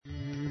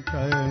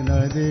नमस्कार।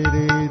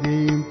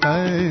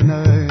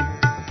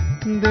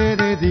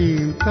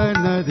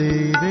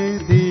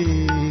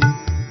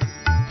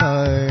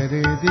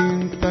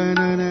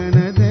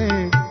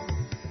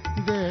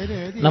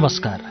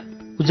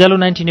 उज्यालो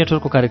 90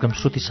 नेटवर्कको कार्यक्रम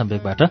श्रुति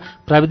सम्वेकबाट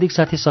प्राविधिक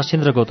साथी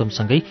सशेन्द्र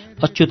गौतमसँगै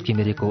अच्युत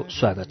घिमिरेको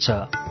स्वागत छ।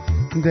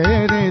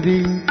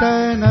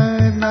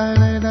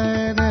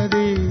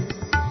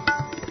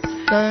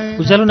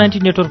 उज्यालो 90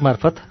 नेटवर्क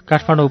मार्फत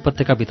काठमाडौँ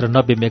उपत्यकाभित्र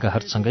 90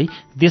 मेगाहर्जसँगै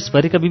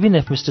देशभरिका विभिन्न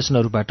एफएम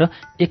स्टेशनहरूबाट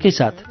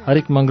एकैसाथ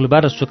हरेक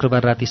मंगलबार र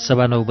शुक्रबार राति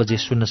 9:15 बजे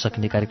सुन्न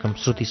सकिने कार्यक्रम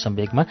श्रुति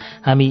सम्वेकमा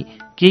हामी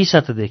केही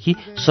सातादेखि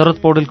शरद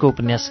पौडेलको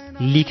उपन्यास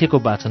लिखेको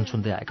वाचन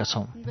सुन्दै आएका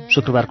छौं।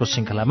 शुक्रबारको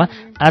श्रृङ्खलामा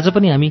आज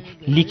पनि हामी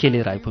लिखे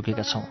लिएर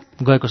आइपुगेका छौं।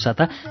 गएको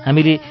साता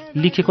हामीले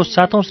लिखेको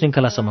 7औं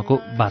श्रृङ्खलासम्मको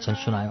वाचन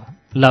सुनायौं।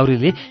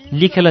 लाउरीले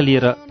लिखेलाई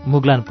लिएर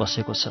मुगलान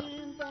पसेको छ।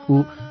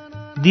 ऊ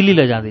दिल्ली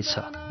लैजाँदैछ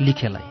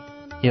लिखेलाई।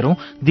 हेरौं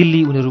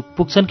दिल्ली उनीहरू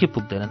पुग्छन् कि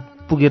पुग्दैनन्,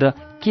 पुगेर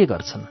के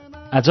गर्छन्।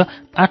 आज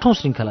 8औं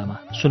श्रृङ्खलामा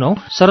सुनौ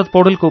शरद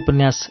पौडेलको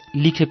उपन्यास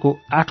लिखेको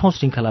 8औं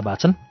श्रृङ्खला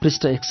वाचन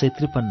पृष्ठ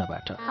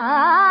 153बाट।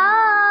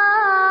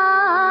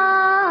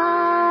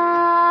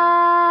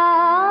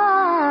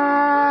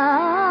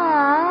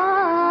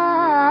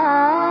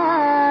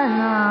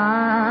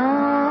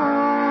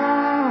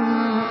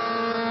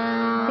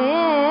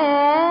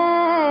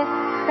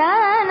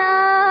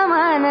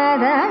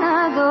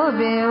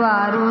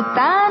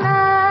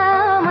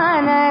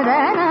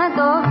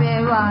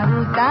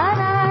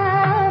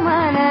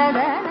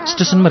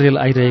 स्टेशनमा रेल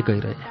आइरहे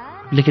गइरहे।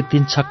 लिखे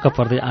 3 छक्क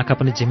पर्दै आँखा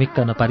पनि झिमिक्क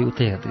नपारी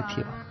उतै हेर्दै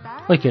थियो।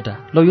 ओइ केटा,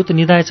 ल यो त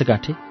निदाएछ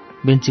गाँठे।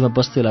 बेन्चीमा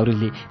बस्दै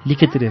लाउरीले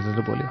लिखेतिर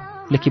हेरेर बोल्यो।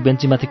 लेखी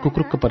बेन्चीमाथि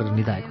कुक्रुक्क परेर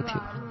निदाएको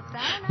थियो।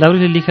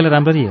 लाउरीले लिखेलाई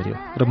राम्ररी हेऱ्यो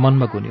र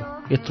मनमा गुन्यो,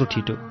 यत्रो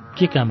ठिटो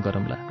के काम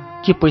गरौँला,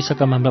 के पैसा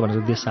कमाउँला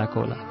भनेर देश आएको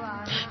होला।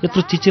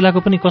 यत्रो चिचिलाको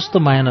पनि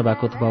कस्तो माया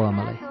नभएको त बाउ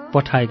आमालाई।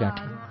 पठाए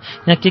गाँठे।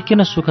 यहाँ के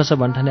न सुख छ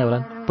भन्ठाने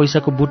होलान्,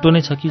 पैसाको बुटो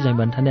नै छ कि झैँ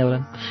भन्ठाने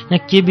होलान्।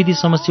 यहाँ के विधि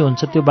समस्या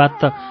हुन्छ त्यो बात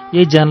त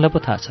यही जानलाई पो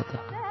थाहा छ त।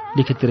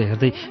 लिखेतिर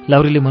हेर्दै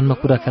लाउरीले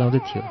मनमा कुरा खेलाउँदै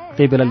थियो।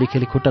 त्यही बेला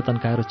लिखेले खुट्टा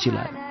तन्काएर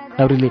चिलायो।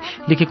 लाउरीले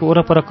लिखेको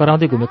वरपर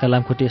कराउँदै घुमेका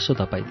लामखुट्टे यसो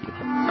धपाइदियो।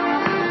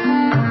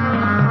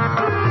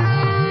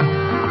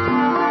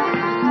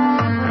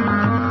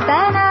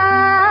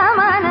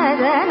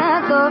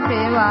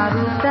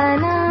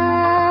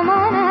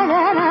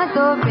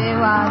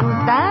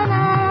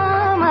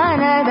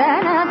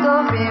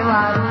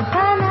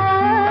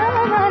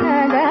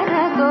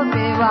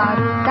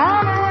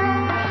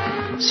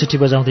 सिटी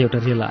बजाउँदै एउटा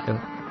रेल आयो।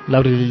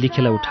 लाउरीले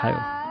लिखेलाई उठायो।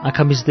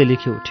 आँखा मिच्दै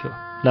लेखे उठ्यो।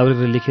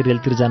 लाउरीले लेखे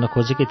रेलतिर जान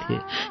खोजेकै थिए।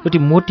 एउटी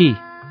मोटी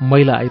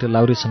महिला आएर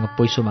लाउरीसँग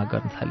पैसो माग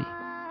गर्न थाली।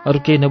 अरू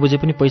केही नबुझे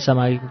पनि पैसा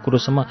मागेको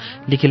कुरोसम्म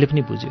लिखेले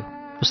पनि बुझ्यो।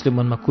 उसले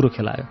मनमा कुरो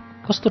खेलायो,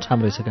 कस्तो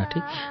ठाम रहेछ गाँठी,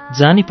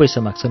 जानी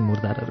पैसा माग्छन्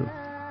मुर्दारहरू।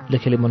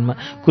 लेखेले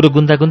मनमा कुरो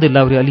गुन्दै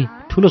लाउरी अलि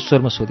ठुलो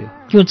स्वरमा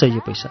सोध्यो, क्यों चाहिए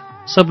पैसा?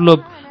 सब लोग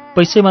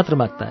पैसै मात्र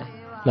माग्ता है।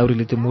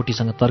 लाउरीले त्यो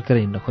मोटीसँग तर्केर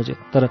हिँड्न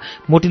खोज्यो, तर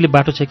मोटीले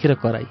बाटो छेकेर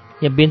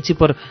कराई, यहाँ बेन्ची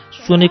पर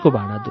सोनेको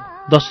भाँडा दो,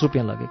 10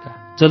 रुपियाँ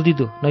लगेगा, जल्दी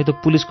दो नहीं तो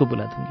पुलिसको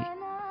बुला दूंगी।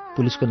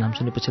 पुलिसको नाम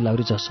सुनेपछि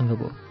लाउरी झस्सङ्ग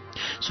भयो।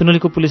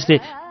 सुनलीको पुलिसले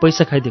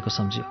पैसा खाइदिएको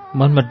सम्झ्यो।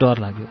 मनमा डर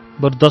लाग्यो।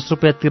 बरु 10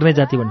 रुपियाँ तिर्नै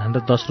जाति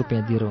भनेर 10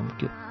 रुपियाँ दिएर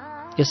उम्क्यो।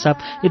 ए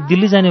साहब, ये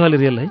दिल्ली जानेवाले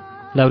रेल है?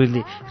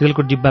 लाउरीले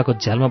रेलको डिब्बाको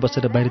झ्यालमा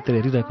बसेर बाहिरतिर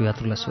हेरिरहेको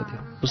यात्रुलाई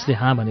सोध्यो। उसले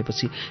हाँ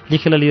भनेपछि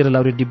लिखेलाई लिएर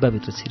लाउरी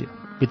डिब्बाभित्र छिर्यो।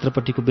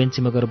 भित्रपट्टिको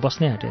बेन्चीमा गएर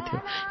बस्नै आँटेको थियो।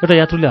 एउटा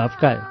यात्रुले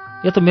हप्कायो,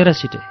 यो त मेरा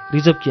सिट है,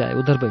 रिजर्भ किया है,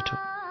 उधर बैठो।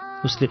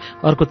 उसले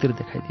अर्कोतिर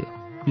देखाइदियो।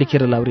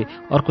 लिखेर लाउरी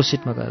अर्को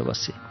सिटमा गएर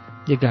बसे।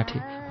 ए गाँठे,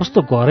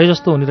 कस्तो घरै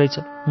जस्तो हुने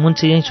रहेछ।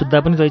 मुन्छे यहीँ सुत्दा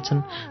पनि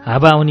रहेछन्,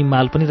 हावा आउने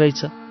माल पनि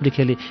रहेछ।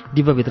 लिखेले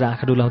डिब्बाभित्र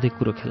आँखा डुलाउँदै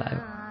कुरो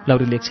खेलायो।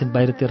 लाउरीले एकछिन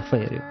बाहिरतर्फ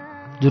हेऱ्यो।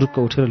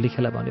 जुरुक्क उठेर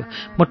लिखेलाई भन्यो,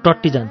 म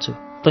टट्टी जान्छु,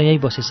 त यहीँ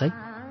बसेस् है।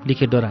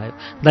 लिखे डरायो।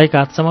 दाइका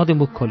हात समाउँदै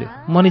मुख खोल्यो,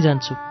 म नि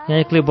जान्छु,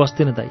 यहाँ एक्लै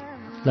बस्दैन दाइ।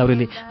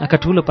 लाउरीले आँखा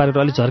ठुलो पारेर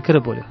अलि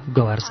झर्केर बोल्यो,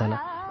 गवारसाला,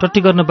 टट्टी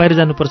गर्न बाहिर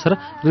जानुपर्छ र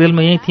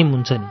रेलमा यहीँ थिम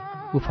हुन्छ नि।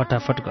 ऊ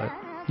फटाफट गयो।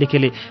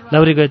 लिखेले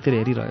लाउरी गएतिर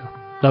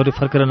हेरिरह्यो। लाउरी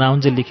फर्केर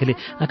नआउन्जेल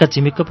लिखेले आँखा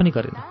झिमिक्क पनि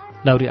गरेन।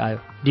 लाउरी आयो।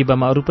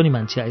 डिब्बामा अरू पनि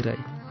मान्छे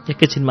आइरहे।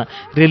 एकैछिनमा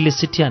रेलले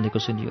सिट्ठी हानेको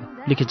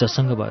सुनियो। लिखे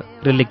झसङ्ग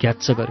भयो। रेलले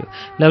घ्याच्च गर्यो।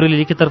 लाउरीले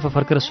लिखेतर्फ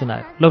फर्केर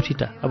सुनायो, लौ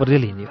ठिटा, अब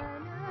रेल हिँड्यो।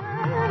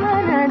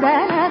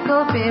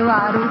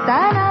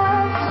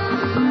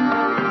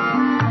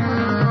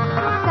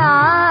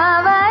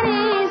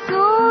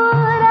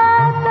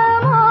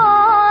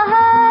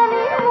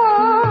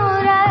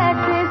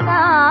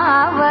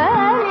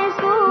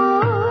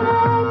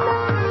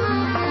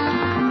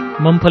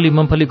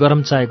 मम्फली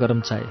गरम चाय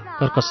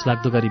कर्कस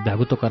लाग्दो गरी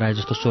भ्यागुतो कराए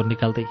जस्तो स्वर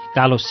निकाल्दै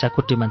कालो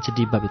स्याकुट्टी मान्छे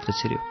डिब्बाभित्र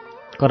छिर्यो।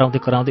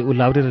 कराउँदै ऊ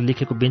लाउरी र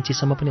लिखेको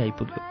बेन्चीसम्म पनि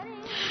आइपुग्यो।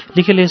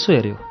 लिखेले यसो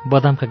हेऱ्यो,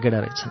 बदामका गेडा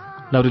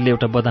रहेछन्। लाउरीले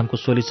एउटा बदामको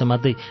सोली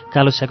समात्दै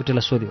कालो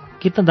स्याकुटीलाई सोध्यो,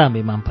 कितना दाम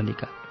है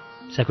मम्फलीका?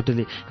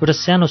 स्याकुटीले एउटा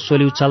सानो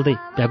सोली उचाल्दै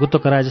भ्यागुतो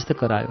कराए जस्तै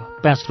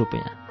करायो, 5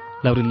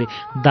 रुपियाँ। लाउरीले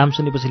दाम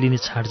सुनेपछि लिने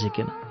छाड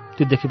झिकेन।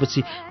 त्यो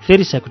देखेपछि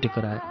फेरि स्याकुटी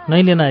करायो,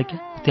 नै लिन आयो क्या?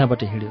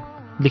 त्यहाँबाट हिँड्यो।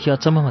 लिखे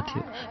अचम्ममा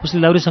थियो। उसले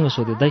लाउरीसँग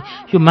सोध्यो, दाइ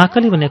यो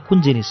माकाली भन्ने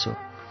कुन जिनिस हो?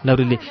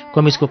 लाउरीले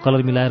कमिजको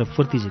कलर मिलाएर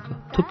फुर्ती झिक्यो,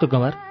 थुक्क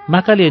गँवार,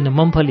 माकाली होइन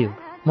मम्फली हो।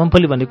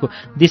 मम्फली भनेको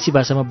देशी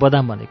भाषामा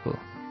बदाम भनेको।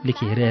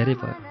 लिखे हेरे हेरे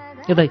भयो।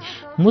 ए दाइ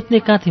मुत्ने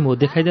कहाँ थियौँ हो,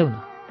 देखाइदेऊ न।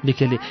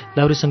 लिखेले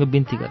लाउरीसँग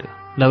बिन्ती गर्यो।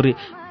 लाउरी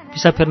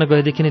पिसाब फेर्न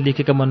गएदेखि नै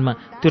लिखेका मनमा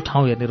त्यो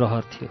ठाउँ हेर्ने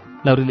रहर थियो।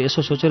 लाउरीले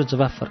यसो सोचेर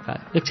जवाफ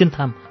फर्कायो, एकछिन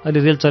थाम, अहिले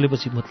रेल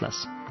चलेपछि मुत्लास।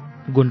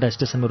 गुन्डा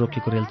स्टेसनमा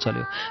रोकेको रेल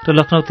चल्यो र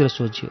लखनऊतिर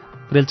सोझियो।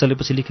 रेल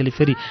चलेपछि लिखेले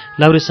फेरि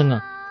लाउरीसँग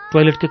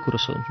टोयलेटकै कुरो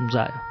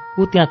सम्झायो।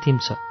 ऊ त्यहाँ थिम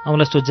छ,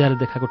 औँलाई सोझ्याएर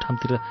देखाएको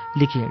ठाउँतिर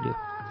लिखी हिँड्यो।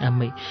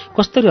 आम्मै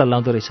कस्तरी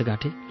हल्लाउँदो रहेछ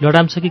गाँठे,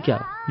 लडाम छ कि क्या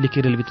हो?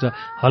 लिखे रेलभित्र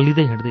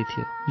हल्लिँदै हिँड्दै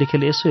थियो।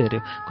 लिखेले यसो हेऱ्यो,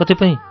 कतै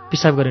पनि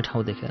पिसाब गर्ने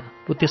ठाउँ देखेर।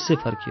 ऊ त्यसै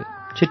फर्कियो।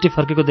 छिट्टी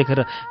फर्केको देखेर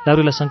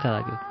लाउरीलाई शङ्का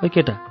लाग्यो, ओइ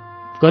केटा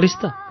गरिस्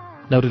त?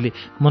 लाउरीले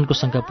मनको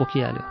शङ्का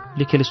पोखिहाल्यो।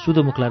 लिखेले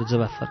सुदो मुख लाएर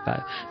जवाफ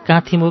फर्कायो,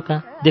 कहाँ थिम हो,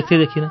 कहाँ देख्दै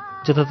देखिन,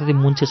 जताततै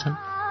मुन्छे छन्।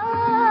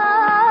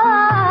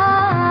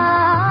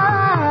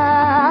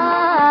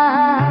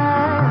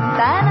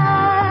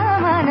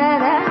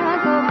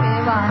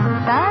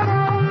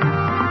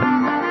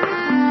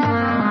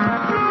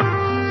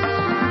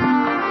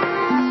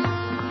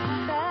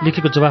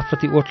 लिखेको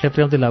जवाफप्रति ओठ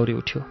लेप्र्याउँदै लाउरी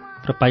उठ्यो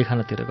र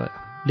पाइखानातिर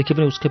गयो। लिखे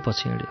पनि उसकै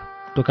पछि हिँड्यो।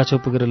 ढोका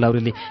छेउ पुगेर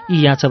लाउरीले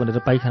यी यहाँ छ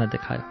भनेर पाइखाना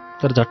देखायो,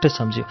 तर झट्टै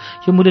सम्झ्यो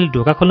यो मुलीले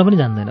ढोका खोल्न पनि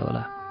जान्दैन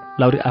होला।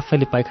 लाउरी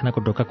आफैले पाइखानाको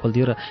ढोका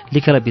खोलिदियो र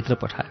लिखेलाई भित्र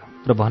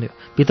पठायो र भन्यो,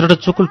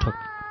 भित्रबाट चुकुल ठोक।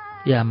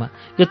 ए आमा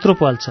यत्रो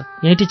पाल छ,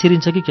 यहीँटी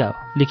छिरिन्छ कि क्या हो?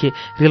 लिखे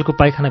रेलको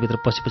पाइखानाभित्र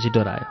पछि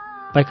डरायो।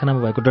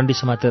 पाइखानामा भएको डन्डी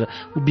समातेर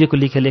उभिएको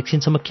लिखेले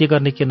एकछिनसम्म के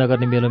गर्ने के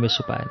नगर्ने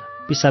मेलोमेसो पाएन।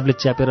 पिसाबले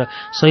च्यापेर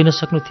सही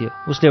नसक्नु थियो।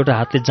 उसले एउटा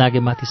हातले जाँगे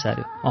माथि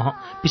सार्यो।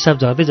 पिसाब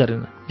झर्दै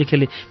झरेन।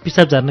 लिखेले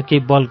पिसाब झार्न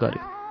केही बल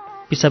गर्यो।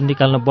 पिसाब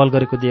निकाल्न बल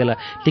गरेको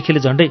दिएला लिखेले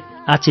झन्डै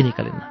आँची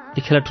निकालेन।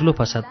 लिखेलाई ठुलो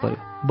फसाद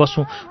पर्यो।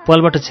 बसौँ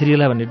पलबाट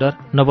छिरिएला भन्ने डर,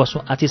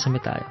 नबसौँ आँची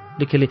समेत आयो।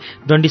 लिखेले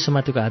डन्डी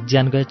समातेको हात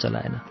ज्यान गए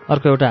चलाएन।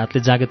 अर्को एउटा हातले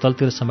जाँगे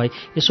तलतिर समाई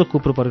यसो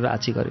कुप्रो परेर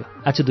आँची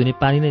गर्यो। आँची धुने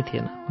पानी नै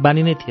थिएन,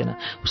 बानी नै थिएन।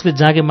 उसले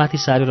जाँगे माथि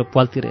सार्यो र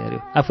पलतिर हेऱ्यो।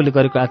 आफूले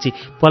गरेको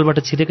आँची पलबाट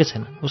छिरेकै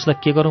छैन। उसलाई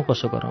के गरौँ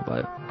कसो गरौँ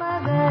भयो।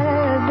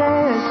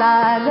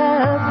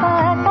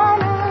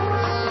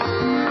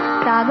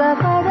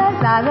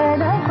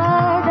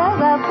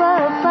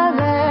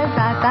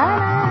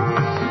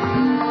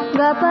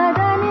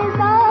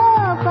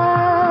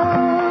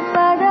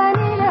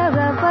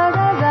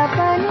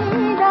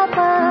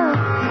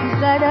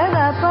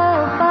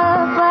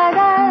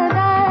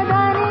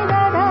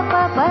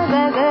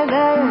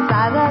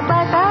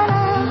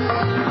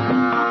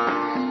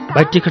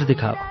 भाइ टिकट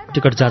देखाओ।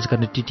 टिकट जाँच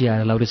गर्ने टिटी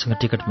आएर लाउरीसँग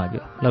टिकट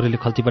माग्यो। लाउरीले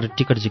खल्तीबाट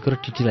टिकट झिक्यो र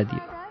टिटीलाई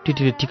दियो।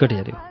 टिटीले टिकट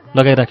हेऱ्यो।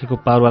 लगाइराखेको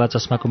पावरवाला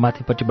चस्माको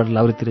माथिपट्टिबाट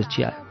लाउरीतिर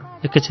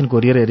चियायो। एकैछिन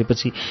घोरिएर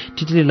हेरेपछि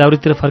टिटीले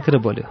लाउरीतिर फर्केर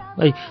बोल्यो,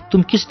 ऐ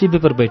तुम किस डिब्बे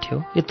पर बैठे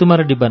हो? ये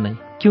तुम्हारा डिब्बा नहीं,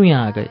 क्यों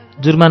यहाँ आ गए?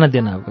 जुर्माना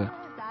देना होगा।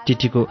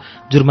 टिटीको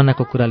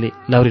जुर्मानाको कुराले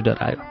लाउरी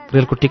डरायो।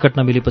 रेलको टिकट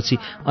नमिलेपछि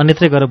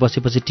अन्यत्रै गएर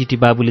बसेपछि टिटी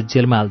बाबुले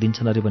जेलमा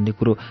हालिदिन्छन् अरे भन्ने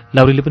कुरो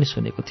लाउरीले पनि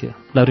सुनेको थियो।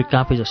 लाउरी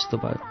काँपै जस्तो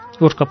भयो।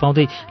 ओठ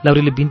कपाउँदै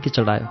लाउरीले बिन्ती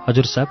चढायो,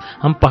 हजुर साहब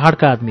हम पहाड़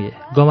का आदमी है,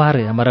 गंवार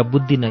है, हमारा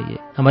बुद्धि नहीं है,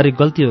 हमारी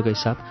गलती हो गई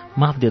साहब,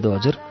 माफ दे दो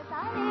हजुर।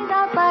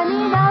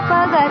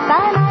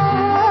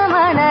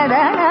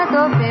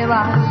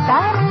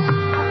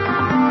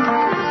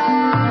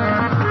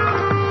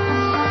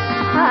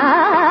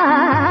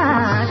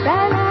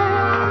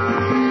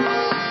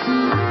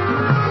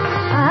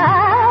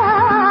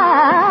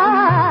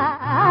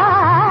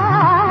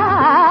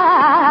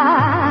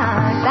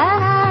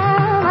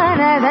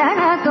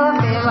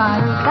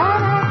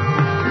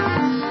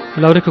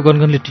 लाउरीको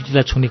गनगनले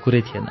टिटीलाई छुने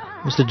कुरै थिएन।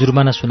 उसले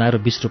जुर्माना सुनाएर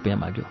 20 रुपियाँ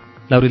माग्यो।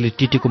 लाउरीले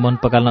टिटीको मन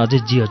पकाल्न अझै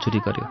जी हजुरी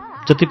गर्यो।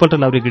 जतिपल्ट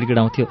लाउरी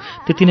गिडगिडाउँथ्यो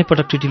त्यति नै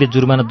पटक टिटीले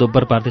जुर्माना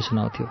दोब्बर पार्दै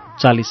सुनाउँथ्यो,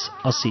 40,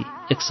 80,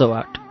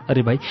 108।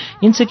 अरे भाई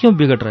इनसे क्यों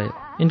बिगड़ रहे हो?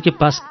 इनके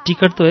पास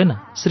टिकट तो है ना,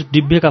 सिर्फ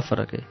डिब्बे का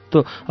फर्क है,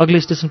 तो अगले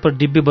स्टेशन पर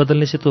डिब्बे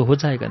बदलने से तो हो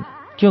जाएगा ना।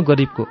 क्यों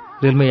गरिबको?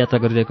 रेलमा यात्रा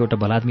गरिरहेको एउटा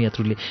भलादमी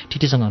यात्रुले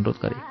टिटीसँग अनुरोध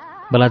गरे।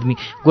 भलादमी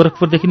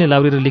गोरखपुरदेखि नै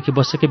लाउरी र लिखे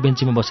बसेकै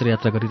बेन्चीमा बसेर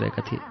यात्रा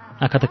गरिरहेका थिए।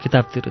 आँखा त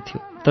किताबतिर थियो,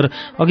 तर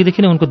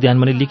अघिदेखि नै उनको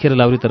ध्यान भने लिखे र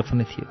लाउरीतर्फ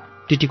नै थियो।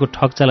 टिटीको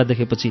ठगचाला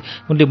देखेपछि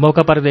उनले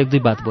मौका पारेर एक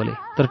दुई बात बोले,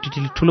 तर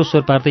टिटीले ठुलो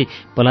स्वर पार्दै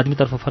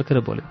भलादमीतर्फ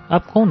फर्केर बोल्यो,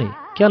 आप कौन है,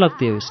 क्या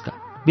लगते हो इसका,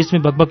 बीच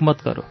में बकबक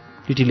मत करो।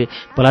 टिटीले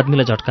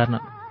भलादमीलाई झट्कार्न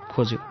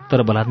खोज्यो,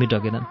 तर भलादमी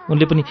डगेनन्।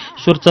 उनले पनि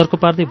स्वर चर्को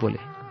पार्दै बोले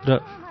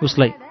र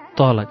उसलाई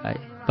तह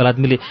लगाए।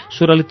 भलादमीले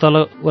स्वर अलि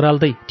तल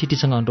ओह्राल्दै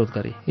टिटीसँग अनुरोध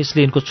गरे,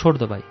 इसलिए इनको छोड़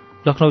दो भाई,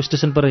 लखनऊ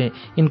स्टेशन पर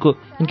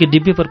इनके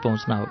डिब्बे पर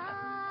पहुंचना होगा।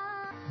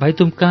 भाई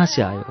तुम कहाँ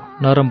से आए हो?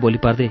 नरम बोली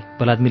पार्दै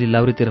भलादमीले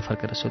लाउरीतिर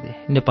फर्केर सोधे।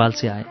 नेपाल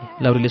से आए।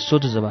 लाउरीले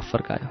सोझो जवाफ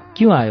फर्कायो।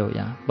 क्यों आयो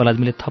यहाँ?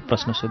 भलादमीले थप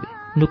प्रश्न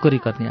सोधे। नोकरी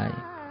गर्ने आए।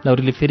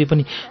 लाउरीले फेरि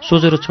पनि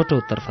सोझो र छोटो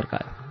उत्तर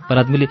फर्कायो।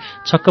 भलादमीले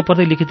छक्क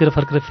पर्दै लिखितिर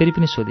फर्केर फेरि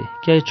पनि सोधे,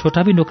 क्या ये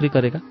छोटा भी नौकरी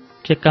करेगा?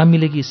 क्या काम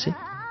मिलेगी इससे?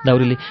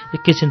 लाउरीले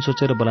एकैछिन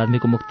सोचेर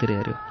भलादमीको मुखतिर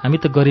हेऱ्यो। हामी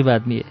त गरीब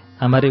आदमी है,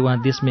 हमारे वहाँ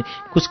देश में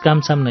कुछ काम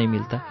साम नहीं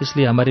मिलता,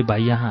 इसलिए हमारे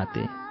भाई यहाँ आते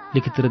हैं।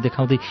 लिखितिर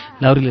देखाउँदै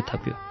लाउरीले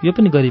थप्यो, यो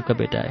पनि गरिबका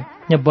बेटा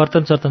है, यहाँ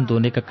बर्तन सर्तन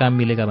धोने का काम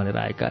मिलेगा भनेर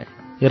आएका है,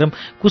 हेरौँ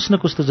कुछ न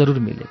कुछ त जरुर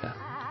मिलेगा।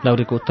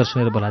 लाउरीको उत्तर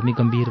सुनेर भलादमी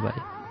गम्भीर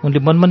भए। उनले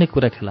मनमा नै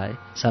कुरा खेलाए,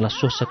 साला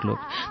शोषक लोग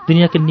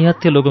दुनिया के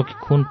निहत्थे लोगों की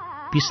खून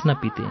पीसना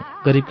पीते हैं,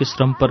 गरीब के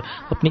श्रम पर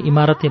अपनी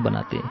इमारतें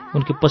बनाते हैं,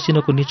 उनके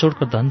पसीनों को निचोड़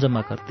कर धन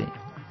जमा करते हैं,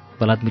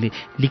 बलादमीले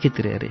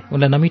लिखेतिर हेरे।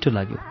 उनलाई नमिठो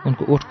लाग्यो।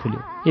 उनको ओठ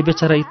खुल्यो। ये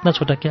बेचारा इतना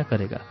छोटा क्या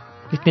करेगा?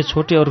 इतने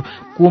छोटे और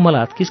कोमल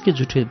हात किसके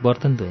झुठे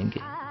बर्तन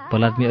धोएंगे?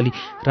 बलादमी अलि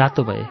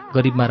रातो भए।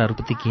 गरिब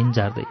माराहरूप्रति घिन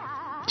झार्दै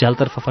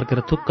झ्यालतर्फ फर्केर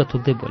थुक्क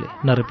थुक्दै बोले,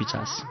 नर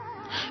पिचास।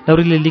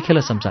 लाउरीले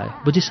लिखेलाई सम्झायो,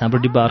 बुझिस हाम्रो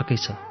डिब्बा अर्कै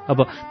छ, अब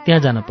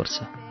त्यहाँ जानुपर्छ।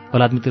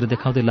 बलादमीतिर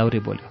देखाउँदै लाउरे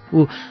बोल्यो,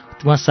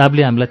 उहाँ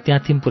साहबले हामीलाई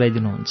त्यहाँ थिम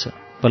पुऱ्याइदिनुहुन्छ।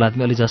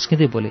 बलादमी अलि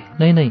झस्किँदै बोले,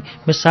 नहीं नहीं,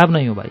 मैं साहब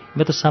नहीं हूँ भाई,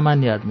 मैं तो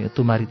सामान्य आदमी हूँ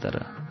तुम्हारी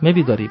तरह, मैं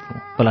भी गरीब हूँ।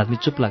 बलादमी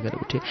चुप लागेर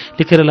उठे।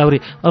 लिखेर लाउरे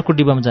अर्को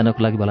डिब्बामा जानको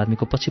लागि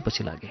बलादमीको पछि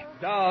पछि लागे।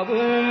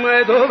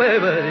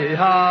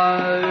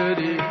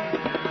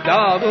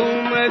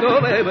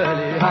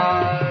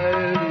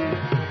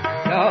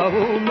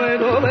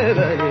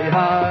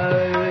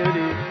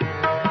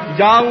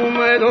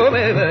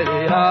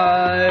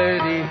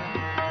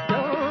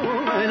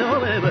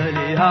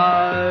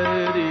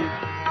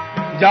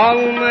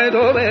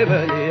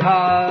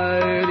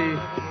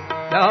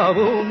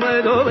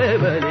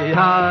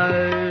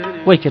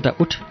 ओइ केटा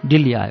उठ,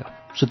 डिल्ली आयो।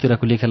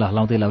 सुतिरहेको लेखेलाई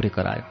हलाउँदै लाउरे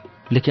करायो।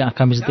 लेखे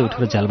आँखा मिच्दै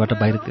उठेर झ्यालबाट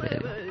बाहिरतिर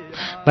हेऱ्यो।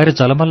 बाहिर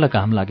झलमल्ल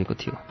घाम लागेको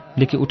थियो।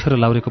 लेखे उठेर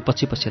लाउरेको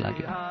पछि पछि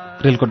लाग्यो।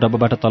 रेलको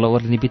डब्बाबाट तल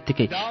ओर्लिने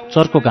बित्तिकै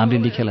चर्को घामले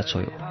लिखेलाई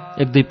छोयो।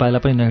 एक दुई पाइला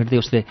पनि नहिँड्दै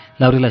उसले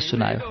लाउरेलाई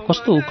सुनायो,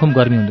 कस्तो उखुम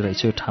गर्मी हुने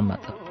रहेछ यो ठाउँमा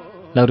त।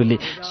 लाउरेले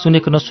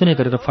सुनेको नसुने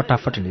गरेर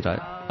फटाफट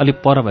हिँडिरह्यो। अलि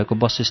पर भएको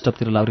बस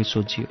स्टपतिर लाउरे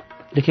सोझियो।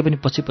 लेखे पनि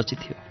पछि पछि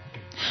थियो।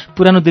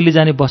 पुरानो दिल्ली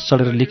जाने बस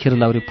चढेर लेखेर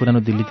लाउरे पुरानो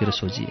दिल्लीतिर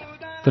सोझिए।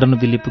 पुरानो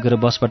दिल्ली पुगेर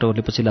बसबाट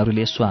ओर्लेपछि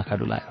लाउरेले यसो आँखा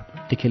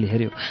डुलायो। लेखेले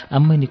हेऱ्यो,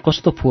 आम्मै नि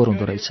कस्तो फोहोर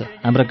हुँदो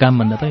रहेछ, हाम्रा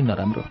गामभन्दा पनि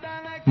नराम्रो।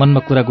 मनमा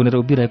कुरा गुनेर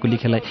उभिरहेको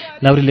लेखेलाई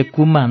लाउरेले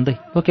कुममा हान्दै,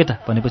 ओ केटा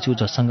भनेपछि ऊ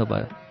झस्सङ्ग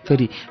भयो।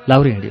 फेरि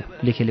लाउरे हिँड्यो।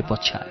 लेखेले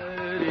पछ्यायो।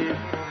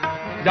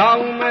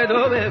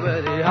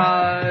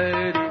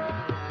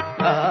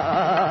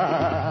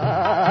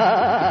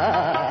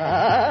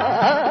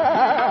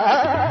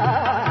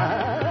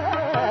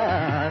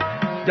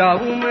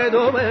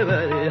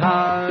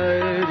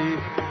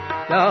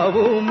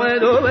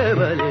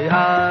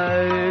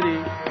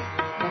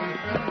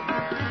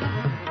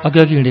 अघि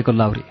हिँडेको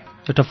लाउरे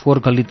एउटा फोहोर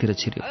गल्लीतिर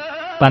छिर्यो।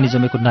 पानी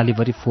जमेको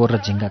नालीभरि फोहोर र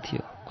झिङ्गा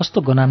थियो।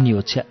 कस्तो गनाम्नी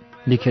हो छ्या,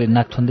 लेखेर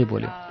नाक थुन्दै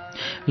बोल्यो।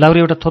 लाउरे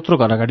एउटा थोत्रो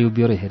घर अगाडि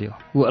उभिएर हेऱ्यो।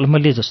 ऊ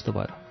अलमल्ले जस्तो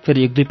भयो।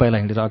 फेरि एक दुई पाइला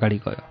हिँडेर अगाडि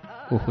गयो।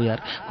 ओहो यार,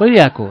 कहिले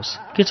आएको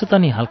होस्, के छ त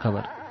नि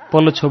हालखबर?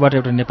 पल्लो छेउबाट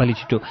एउटा नेपाली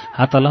छिटो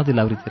हात हलाउँदै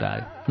लाउरीतिर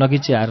आयो।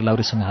 नगिचे आएर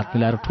लाउरीसँग हात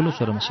मिलाएर ठुलो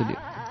स्वरमा सोध्यो,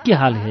 के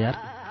हाल है यार?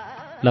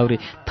 लाउरे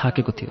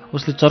थाकेको थियो।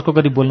 उसले चर्को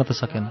गरी बोल्न त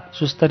सकेन।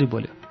 सुस्तरी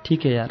बोल्यो,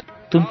 ठिक है यार,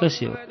 तुम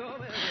कैसे हो?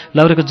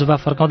 लाउरेको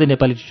जवाफ फर्काउँदै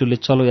नेपाली छिटोले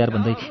चलो यार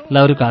भन्दै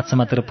लाउरेको हात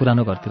समातेर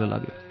पुरानो घरतिर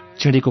लग्यो।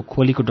 चिँडीको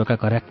खोलीको ढोका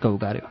घर्याक्क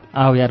उगार्यो।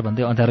 आओ यार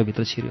भन्दै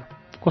अँध्यारोभित्र छिर्यो।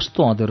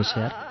 कस्तो अँध्यारो छ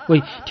यार, ओइ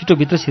छिटो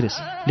भित्र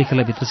छिरेस्।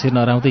 लेखेलाई भित्र छिर्न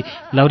हराउँदै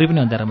लाउरे पनि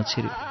अँध्यारोमा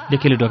छिर्यो।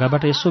 लेखेले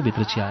ढोकाबाट यसो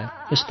भित्र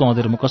चिहायो। यस्तो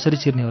अँध्यारोमा कसरी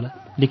छिर्ने होला?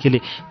 लेखेले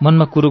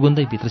मनमा कुरो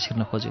गुन्दै भित्र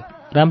छिर्न खोज्यो।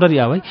 राम्ररी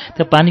आऊ है,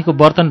 त्यहाँ पानीको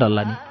बर्तन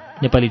ढल्ला नि।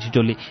 नेपाली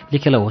छिटोले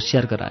लेखेलाई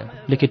होसियार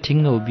गरायो। लेखे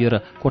ठिङ्ग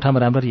उभिएर कोठामा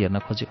राम्ररी हेर्न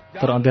खोज्यो,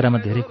 तर अँध्यारामा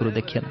धेरै कुरो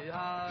देखिएन।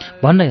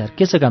 भन्न यार,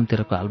 के छ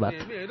गामतिरको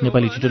हालबात?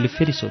 नेपाली छिटोले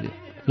फेरि सोध्यो।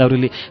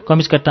 लाउरीले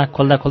कमिजका टाँक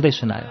खोल्दा खोल्दै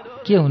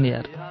सुनायो, के हुने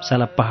यार,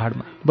 साला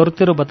पहाडमा। बरु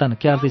तेरो बतान,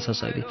 के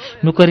आर्दैछस् अहिले?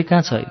 नोकरी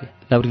कहाँ छ अहिले?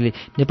 लाउरीले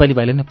नेपाली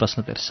भाइले नै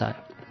प्रश्न तेर्सायो।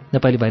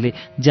 नेपाली भाइले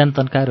ज्यान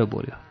तन्काएर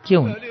बोल्यो, के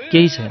हुने,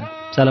 केही छैन।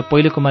 साला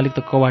पहिलेको मालिक त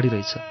कवाडी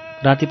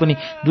रहेछ। राति पनि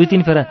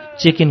 2-3 फेरा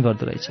चेक इन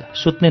गर्दो रहेछ,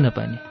 सुत्नै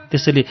नपाइने।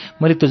 त्यसैले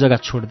मैले त्यो जग्गा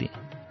छोडिदिएँ।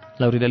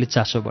 लाउरीले अलि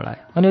चासो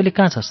बढायो। अनि अहिले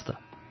कहाँ छस् त?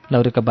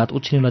 लाउरेका बात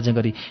उछिनु लजे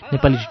गरी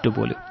नेपाली छिटो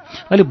बोल्यो,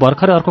 अहिले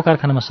भर्खरै अर्को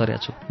कारखानामा सरेको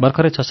छु,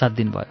 भर्खरै 6-7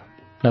 दिन भयो।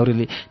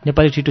 लाउरीले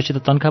नेपाली छिटोसित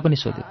तन्खा पनि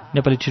सोध्यो।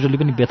 नेपाली छिटोले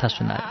पनि व्यथा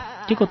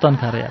सुनायो, के को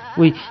तन्खा र यार,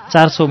 उही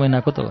 400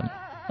 महिनाको त हो नि।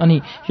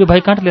 अनि यो भाइ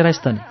काँट लिएर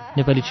आइस् त नि?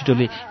 नेपाली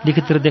छिटोले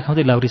लिखिततिर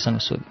देखाउँदै लाउरीसँग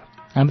सोध्यो।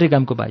 हाम्रै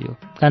गामको भाइ हो,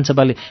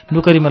 कान्छाबाले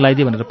नोकरीमा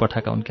लगाइदिए भनेर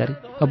पठाएका हुन्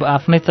क्यारे, अब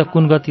आफ्नै त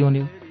कुन गति हुने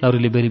हो?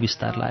 लाउरीले बेरी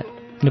विस्तार लायो।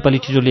 नेपाली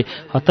छिटोले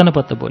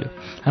हत्तनपत्त बोल्यो,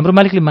 हाम्रो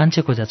मालिकले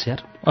मान्छे खोजा छ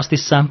यार, अस्ति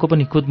शामको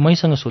पनि खुद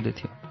मैसँग सोधे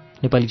थियो।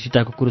 नेपाली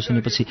छिटाको कुरो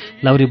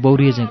सुनेपछि लाउरे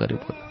बौरिए चाहिँ गऱ्यो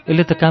बोल्यो,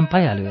 यसले त काम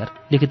पाइहाल्यो यार।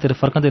 लेखितिर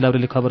फर्काउँदै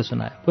लाउरेले खबर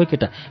सुनायो, ओइ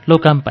केटा लो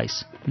काम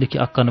पाइस्। लेखी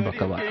अक्कन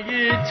भक्क भयो।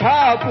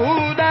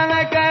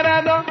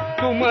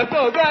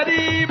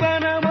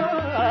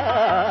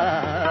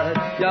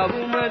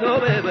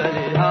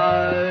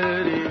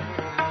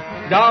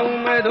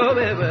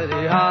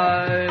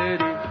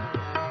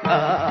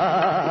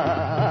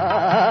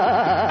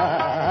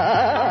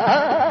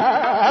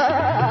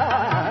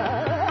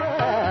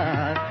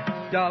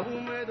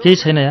 केही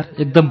छैन यार,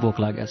 एकदम भोक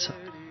लागेको छ।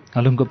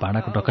 हलुङको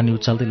भाँडाको ढकनी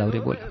उचाल्दै लाउरे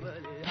बोल्यो।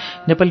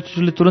 नेपाली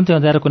छिटोले तुरन्तै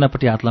अँध्यारो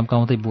कुनापट्टि हात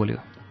लम्काउँदै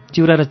बोल्यो,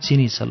 चिउरा र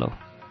चिनी छ लौ।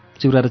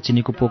 चिउरा र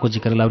चिनीको पोको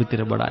झिकेर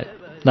लाउरीतिर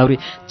बढायो। लाउरी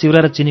चिउरा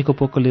र चिनीको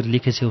पोको लिएर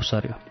लिखे छेउ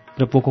सर्यो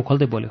र पोको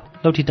खोल्दै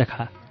बोल्यो, लौ ठिटा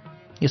खा।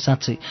 ए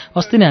साँच्चै,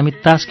 अस्ति नै हामी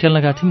तास खेल्न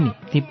गएको थियौँ नि,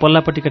 ती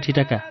पल्लापट्टिका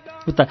ठिटाका,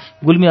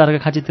 उता गुल्मी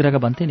अर्घा खाँचीतिरका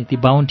भन्थे नि, ती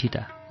 52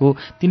 ठिटा हो।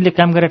 तिनले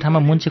काम गरे ठाउँमा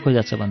मुन्छे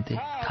खोजाछ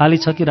भन्थे, खाली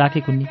छ कि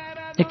राखे कुन्नी,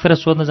 एक फेर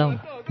सोध्न जाउँ न।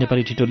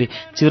 नेपाली छिटोले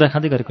चिउरा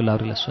खाँदै गरेको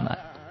लाउरीलाई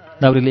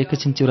सुनायो। लाउरीले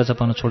एकैछिन चिउरा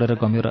चपाउन छोडेर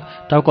गम्यो र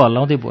टाउको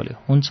हल्लाउँदै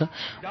बोल्यो, हुन्छ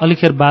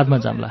अलिखेर बादमा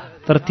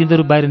जाम्ला, तर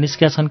तिनीहरू बाहिर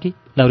निस्किया छन् कि?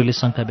 लाउरीले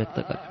शङ्का व्यक्त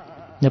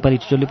गर्यो। नेपाली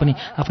ठिटोले पनि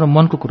आफ्नो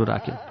मनको कुरो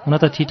राख्यो। हुन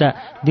त ठिटा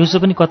दिउँसो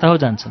पनि कता हो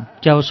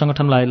जान्छन्, क्या हो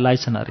सङ्गठनलाई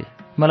लाइछन् अरे।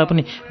 मलाई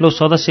पनि लो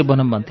सदस्य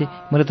बनम भन्थे,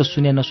 मैले त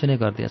सुने नसुने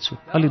गरिदिएछु।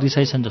 अलि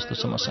रिसाइछन् जस्तो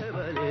छ मसँग।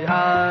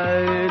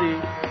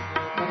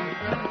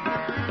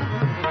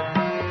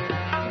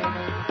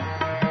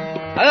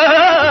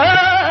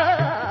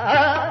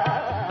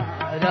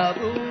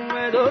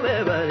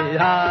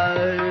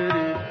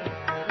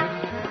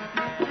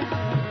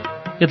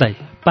 ए दाइ,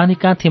 पानी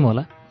कहाँ थियौँ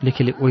होला?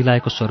 लेखेले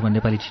ओइलाएको स्वरमा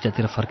नेपाली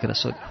ठिटातिर फर्केर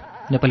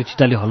सोध्यो। नेपाली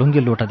ठिटाले हलुङ्गे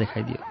लोटा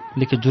देखाइदियो।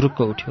 लेखे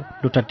जुरुक्क उठ्यो,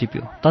 लोटा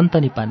टिप्यो,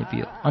 तन्तनी पानी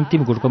पियो।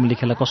 अन्तिम घुड्कोमा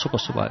लेखेलाई कसो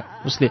कसो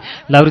भयो। उसले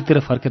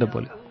लाउरीतिर फर्केर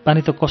बोल्यो,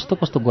 पानी त कस्तो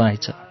कस्तो गनाइ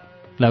छ।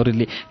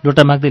 लाउरीले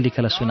लोटा माग्दै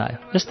लेखेलाई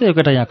सुनायो, यस्तै हो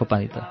केटा यहाँको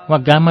पानी त, उहाँ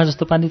गाममा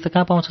जस्तो पानी त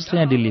कहाँ पाउँछस् र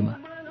यहाँ दिल्लीमा।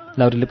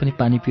 लाउरीले पनि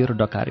पानी पियो र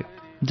डकार्यो,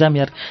 जाम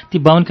यार,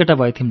 ती 52 केटा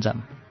भए थियौँ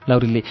जाम।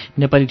 लाउरीले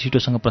नेपाली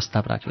ठिटोसँग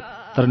प्रस्ताव राख्यो,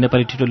 तर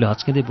नेपाली ठिटोले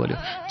हच्किँदै बोल्यो,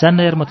 जान्न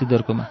यार म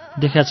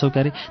तिनीहरूकोमा, देखा छौ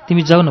क्यारे,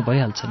 तिमी जाऊ न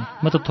भइहाल्छ नि,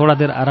 म त थोडा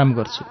देर आराम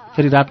गर्छु,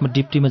 फेरि रातमा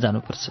डिप्टीमा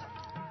जानुपर्छ।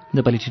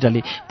 नेपाली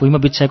ठिटाले भुइँमा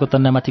बिछ्याएको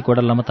तन्नामाथि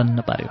गोडा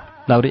लमतन्न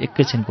पार्यो। लाउरी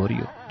एकैछिन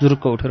घोरियो,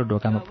 जुरुक्क उठेर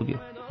ढोकामा पुग्यो।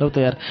 लौ त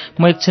यार,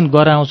 म एकछिन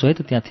गएर आउँछु है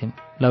त त्यहाँ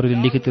थियौँ।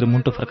 लाउरीले लिखेतिर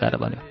मुन्टो फर्काएर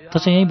भन्यो, त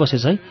चाहिँ यहीँ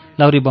बसेछ है।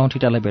 लाउरी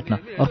बाहुठिटालाई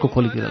भेट्न अर्को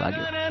खोलीतिर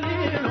लाग्यो।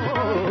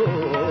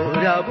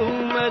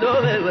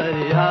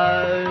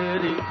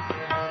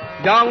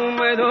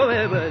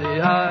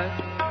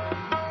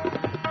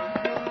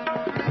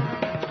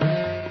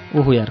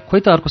 ओहो यार, खोइ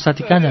त अर्को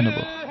साथी कहाँ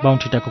जानुभयो?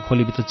 बाहुठिटाको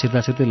खोलीभित्र छिर्दा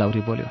छिर्दै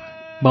लाउरी बोल्यो।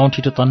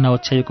 बाहुठिटो तन्ना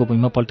ओछ्याइएको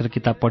भुइँमा पल्टेर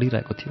किताब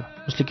पढिरहेको थियो।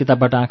 उसले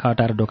किताबबाट आँखा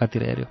हटाएर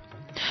ढोकातिर हेऱ्यो।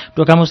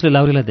 ढोकामा उसले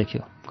लाउरीलाई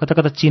देख्यो। कता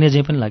कता चिने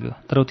चाहिँ पनि लाग्यो,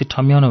 तर उति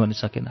ठम्याउन पनि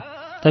सकेन।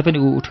 तैपनि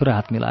ऊ उठ्यो र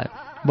हात मिलायो।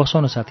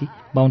 बसाउन साथी।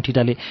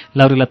 बाहुठिटाले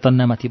लाउरीलाई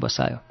तन्नामाथि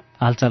बसायो।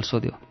 हालचाल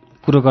सोध्यो।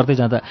 कुरो गर्दै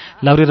जाँदा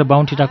लाउरी र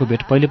बाहुठिटाको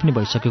भेट पहिले पनि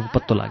भइसकेको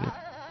पत्तो लाग्यो।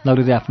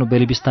 लाउरीले आफ्नो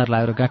बेली बिस्तार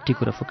लाएर गाँठी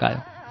कुरा फुकायो,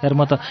 यार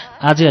म त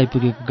आजै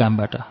आइपुगेको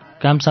गामबाट,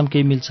 कामसाम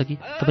केही मिल्छ कि?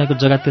 तपाईँको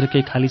जग्गातिर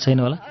केही खाली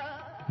छैन होला?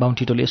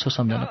 बाहुठिटोले यसो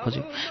सम्झाउन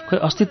खोज्यो, खोइ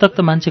अस्ति तक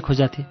त मान्छे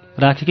खोज्या थिए,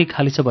 राखेकै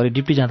खाली छ भरे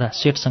डिप्टी जाँदा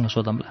सेठसँग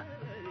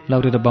सोधौँला।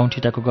 लाउरी र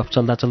बाहुठिटाको गफ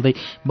चल्दा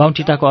चल्दै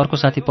बाहुठिटाको अर्को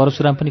साथी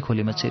परशुराम पनि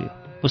खोलीमा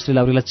छिर्यो। उसले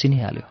लाउरीलाई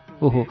चिनिहाल्यो।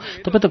 ओहो,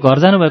 तपाईँ त घर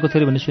जानुभएको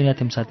थियो भने सुनेका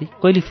थियौँ साथी,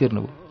 कहिले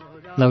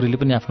फिर्नुभयो? लाउरीले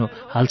पनि आफ्नो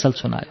हालचाल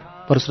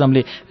सुनायो।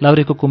 परशुरामले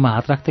लाउरीको कुममा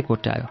हात राख्दै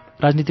कोट्यायो,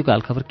 राजनीतिको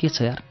हालखबर के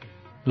छ यार?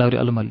 लाउरी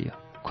अलमलियो,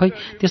 खोइ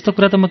त्यस्तो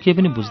कुरा त म केही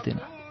पनि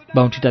बुझ्दिनँ।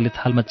 बाहुठिटाले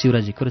थालमा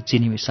चिउरा झिक्यो र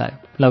चिनी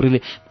मिसायो।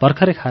 लाउरीले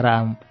भर्खरै खाएर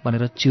आऊँ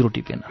भनेर चिरो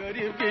टिपेन।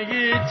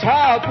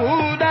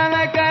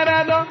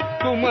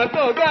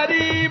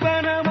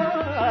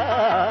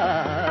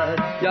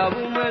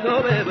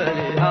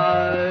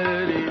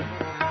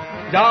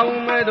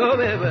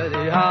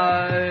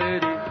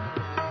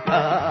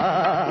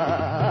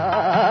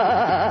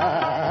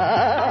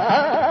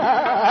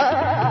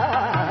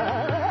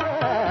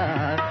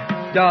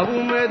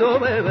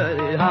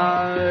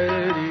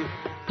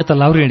 यता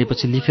लाउरी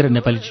हिँडेपछि लिखे र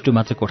नेपाली ठिटो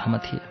मात्रै कोठामा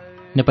थिए।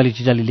 नेपाली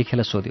ठिटाले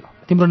लिखेलाई सोध्यो,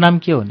 तिम्रो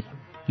नाम के हो नि?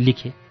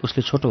 लिखे।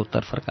 उसले छोटो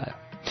उत्तर फर्कायो।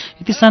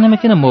 यति सानैमा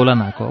किन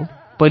मौलाना आएको हौ?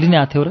 पहिले नै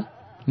आथ्यौ र?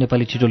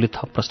 नेपाली ठिटोले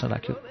थप प्रश्न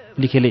राख्यो।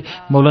 लिखेले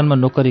मौलानमा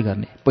नोकरी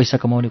गर्ने, पैसा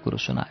कमाउने कुरो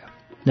सुनायो।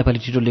 नेपाली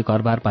ठिटोले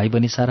घरबार भाइ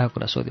बहिनी सारा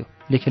कुरा सोध्यो।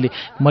 लेखेले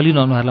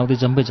मलिनो अनुहार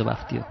लाउँदै जम्बै जवाफ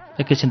दियो।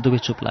 एकैछिन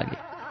दुवै चुप लागे।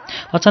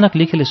 अचानक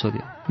लेखेले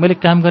सोध्यो,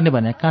 मैले काम गर्ने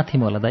भने कहाँ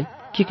थियौँ होला दाइ?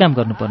 के काम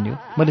गर्नुपर्ने हो?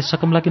 मैले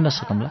सकम्ला कि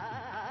नसकम्ला?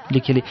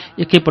 लेखेले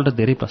एकैपल्ट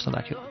धेरै प्रश्न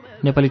राख्यो।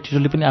 नेपाली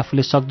ठिटोले पनि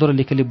आफूले सक्दो र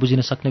लेखेले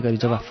बुझिन सक्ने गरी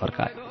जवाफ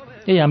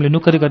फर्कायो। हामीले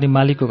नोकरी गर्ने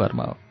मालिकको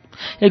घरमा हो।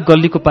 एक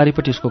गल्लीको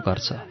पारिपट्टि उसको घर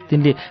छ।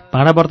 तिनले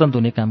भाँडा बर्तन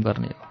धुने काम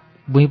गर्ने हो,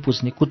 भुइँ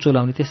पुस्ने, कुच्चो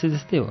लाउने त्यस्तै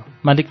त्यस्तै हो।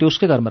 मालिकले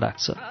उसकै घरमा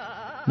राख्छ।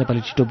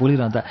 नेपाली ठिटो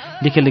बोलिरहँदा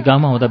लेखेले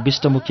गाउँमा हुँदा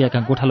विष्ट मुखिया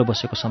कहाँ गोठालो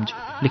बसेको सम्झ्यो।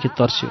 लेखे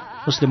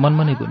तर्स्यो। उसले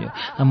मनमा नै गुन्यो,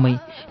 अम्मै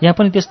यहाँ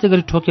पनि त्यस्तै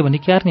गरी ठोक्यो भने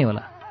क्यार नै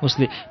होला।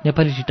 उसले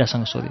नेपाली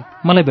ठिटासँग सोध्यो,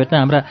 मलाई भेट्न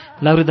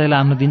हाम्रा लाउरी दाइलाई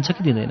आउन दिन्छ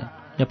कि दिँदैन?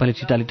 नेपाली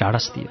ठिटाले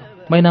ढाडस दियो,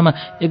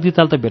 महिनामा 1-2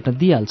 ताल त भेट्न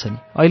दिइहाल्छ नि,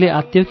 अहिले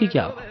आत्यो कि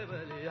क्या हो?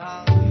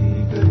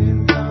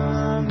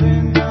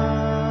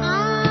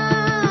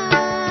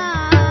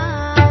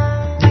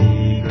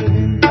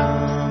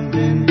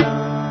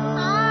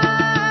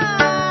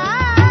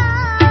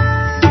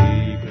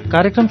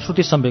 कार्यक्रम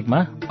श्रुति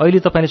सम्वेकमा अहिले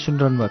तपाईँले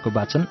सुनिरहनु भएको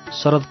वाचन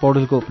शरद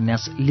पौडेलको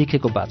उपन्यास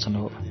लिखेको वाचन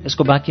हो।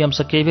 यसको बाँकी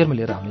अंश केही बेरमा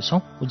लिएर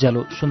आउनेछौँ।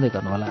 उज्यालो सुन्दै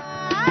गर्नुहोला।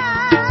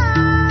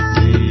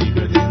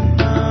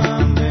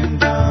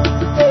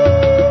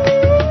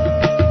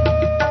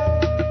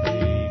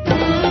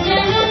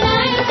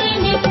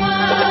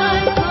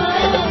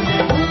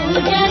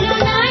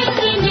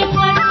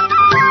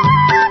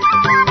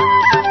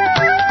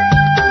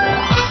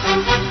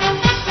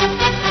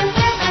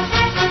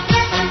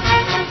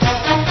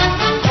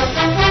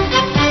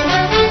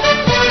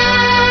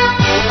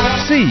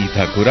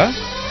 कुरा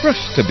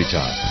प्रश्न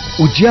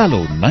विचार उज्यालो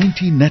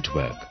 90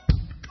 नेटवर्क।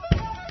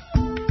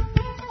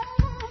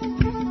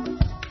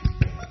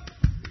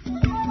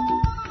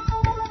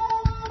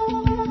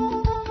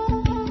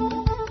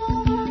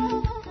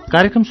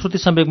 कार्यक्रम श्रुति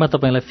सम्वेकमा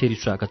तपाईंलाई फेरि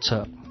स्वागत छ।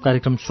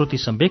 कार्यक्रम श्रुति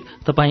सम्वेक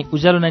तपाईं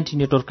उज्यालो 90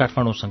 नेटवर्क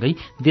काठमाडौँसँगै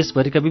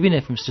देशभरिका विभिन्न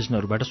एफएम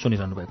स्टेशनहरूबाट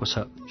सुनिरहनु भएको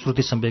छ।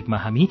 श्रुति सम्वेकमा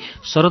हामी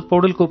शरद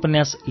पौडेलको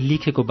उपन्यास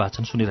लिखेको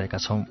वाचन सुनिरहेका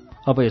छौं।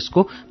 अब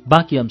यसको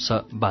बाँकी अंश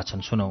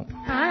वाचन सुनौं।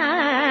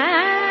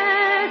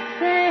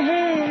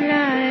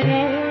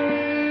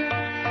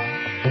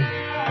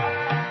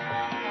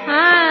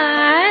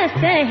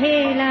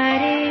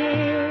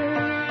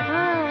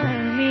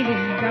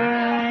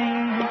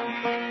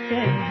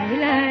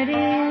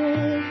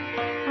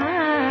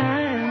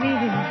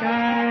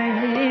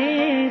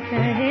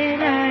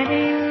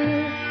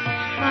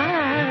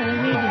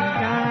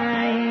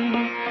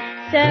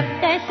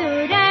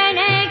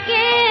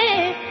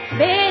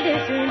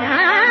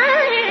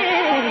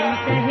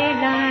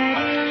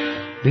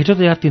 भेटो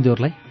त यार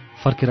तिनीहरूलाई,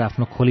 फर्केर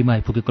आफ्नो खोलीमा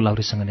आइपुगेको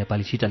लाउरेसँग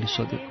नेपाली छिटाले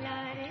सोध्यो।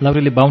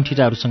 लाउरेले बाहुन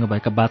छिटाहरूसँग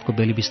भएका बातको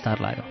बेली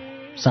विस्तार लायो।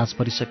 साँझ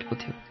परिसकेको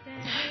थियो।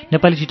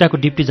 नेपाली छिटाको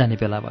डिप्टी जाने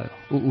बेला भयो।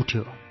 ऊ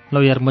उठ्यो।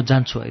 लौ यार म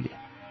जान्छु अहिले।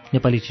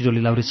 नेपाली छिटोले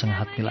लाउरेसँग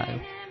हात मिलायो।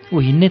 ऊ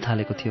हिँड्नै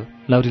थालेको थियो।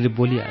 लाउरेले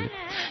बोलिहाल्यो,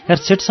 यार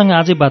सेठसँग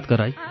आजै बात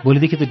गराई,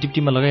 भोलिदेखि त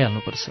डिप्टीमा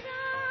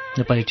लगाइहाल्नुपर्छ।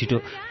 नेपाली छिटो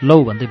लौ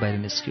भन्दै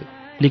बाहिर निस्क्यो।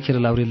 लेखेर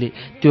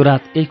लाउरेले त्यो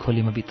रात यही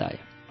खोलीमा बिताए।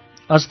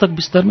 अझ तक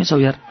बिस्तरमै छौ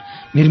यार।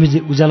 मिरमिजी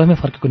उज्यालोमै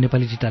फर्केको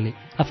नेपाली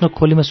छिटाले आफ्नो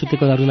खोलीमा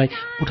सुतेको लाउरेलाई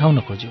उठाउन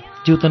खोज्यो।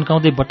 जिउ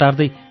तन्काउँदै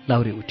बटार्दै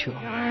लाउरे उठ्यो।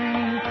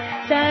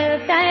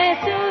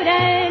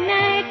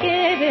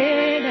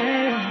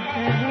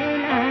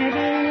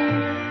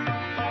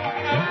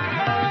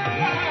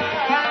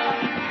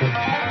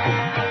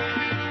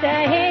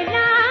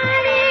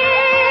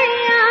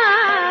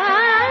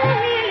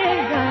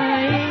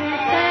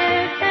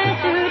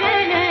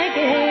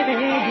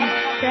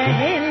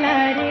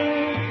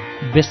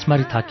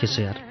 बेसमारी थाकिएछ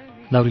यार।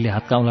 लाउरीले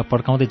हातका औँला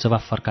पड्काउँदै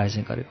जवाफ फर्काए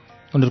चाहिँ गर्यो।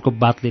 उनीहरूको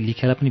बातले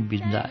लिखेलाई पनि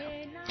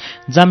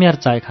बिम्जायो। जाम यार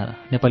चाय खाना,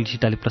 नेपाली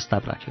छिटाले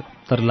प्रस्ताव राख्यो।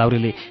 तर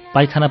लाउरीले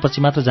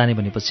पाइखानापछि मात्र जाने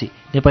भनेपछि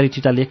नेपाली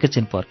छिटाले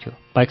एकैछिन पर्ख्यो।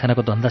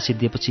 पाइखानाको धन्दा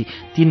सिद्धिएपछि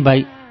 3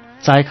 भाइ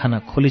चाय खाना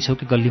खोली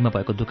छेउकी गल्लीमा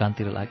भएको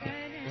दुकानतिर लागे।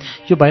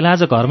 यो भाइलाई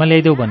आज घरमा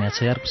ल्याइदेऊ भनेको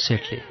छ यार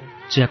सेठले।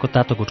 चियाको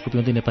तातो घुटको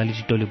पिउँदै नेपाली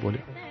छिटोले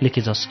बोल्यो।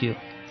 लेखे झस्कियो।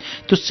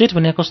 त्यो सेठ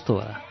भने कस्तो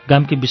होला?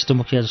 गामकी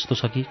विष्टमुखिया जस्तो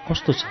छ कि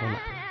कस्तो छ होला?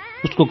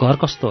 उसको घर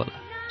कस्तो होला?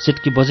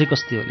 सेठकी बजे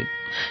कस्ती होलिन्?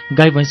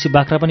 गाई भैँसी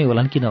बाख्रा पनि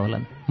होलान् कि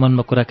नहोलान्?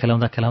 मनमा कुरा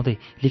खेलाउँदा खेलाउँदै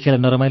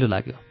लिखेलाई नरमाइलो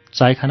लाग्यो।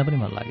 चाय खान पनि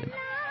मन लागेन।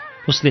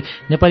 उसले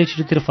नेपाली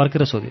छिटोतिर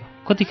फर्केर सोध्यो,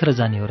 कतिखेर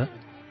जाने हो र?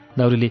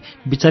 लाउरीले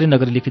विचारी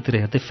नगरी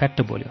लिखितिर हेर्दै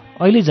फ्याक्ट बोल्यो,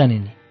 अहिले जाने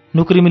नि।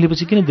 नोकरी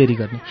मिलेपछि किन देरी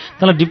गर्ने?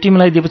 तँलाई डिप्टी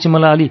मिलाइदिएपछि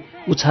मलाई अलि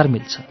उछार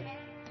मिल्छ।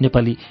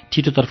 नेपाली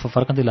छिटोतर्फ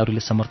फर्कँदै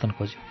लाउरीले समर्थन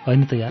खोज्यो,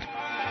 होइन त यार।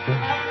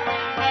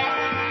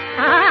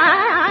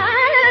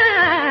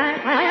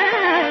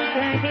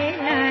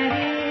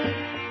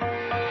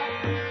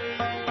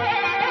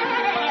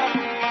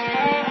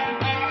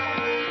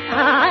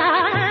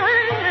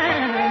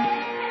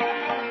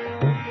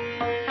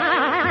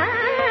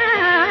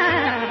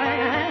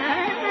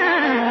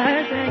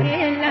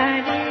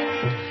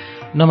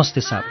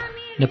 नमस्ते साहब।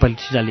 नेपाली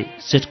छिटाले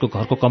सेठको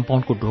घरको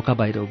कम्पाउन्डको ढोका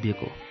बाहिर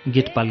उभिएको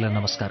गेट पालीलाई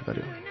नमस्कार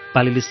गर्यो।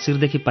 पालीले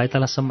शिरदेखि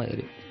पाइतालासम्म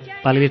हेऱ्यो।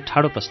 पालीले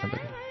ठाडो प्रश्न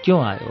गर्यो, क्यों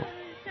आयो?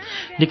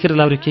 लेखेर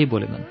लाउरी केही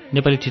बोलेनन्।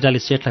 नेपाली छिटाले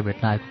सेठलाई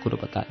भेट्न आएको कुरो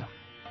बतायो।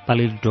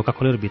 पालीले ढोका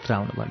खोलेर भित्र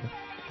आउनु भन्यो।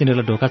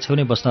 तिनीहरूलाई ढोका छेउ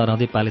नै बस्न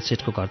हराउँदै पाली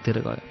सेठको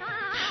घरतिर गयो।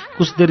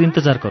 कुछ देर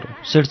इन्तजार करो,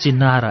 सेठ जी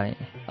नहार आए,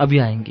 अभी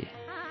आएंगे।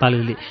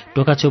 पालीले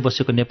ढोका छेउ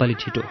बसेको नेपाली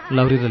छिटो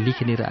लाउरी र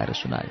लिखे लिएर आएर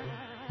सुनायो।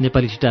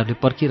 नेपाली छिटाहरूले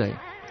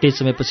पर्खिरहे। केही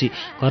समयपछि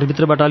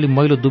घरभित्रबाट अलि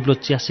मैलो दुब्लो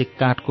च्यासे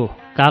काठको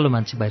कालो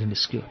मान्छे बाहिर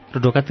निस्क्यो र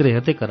ढोकातिर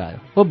हेर्दै करायो,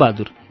 ओ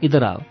बहादुर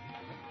इधर आओ।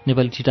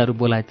 नेपाली छिटाहरू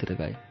बोलाएतिर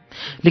गए।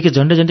 लेखे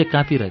झन्डै झन्डै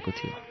काँपिरहेको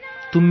थियो।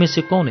 तुम में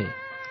से कौन है?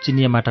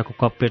 चिनिया माटाको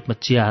कप प्लेटमा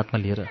चिया हातमा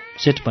लिएर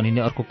सेठ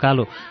भनिने अर्को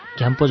कालो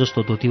घ्याम्पो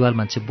जस्तो धोतीवाल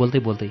मान्छे बोल्दै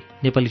बोल्दै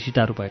नेपाली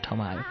छिटाहरू भए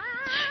ठाउँमा आयो।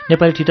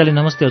 नेपाली छिटाले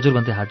नमस्ते हजुर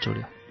भन्दै हात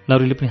जोड्यो।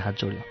 लाउरीले पनि हात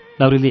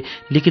जोड्यो। लाउरीले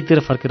लिखिततिर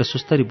फर्केर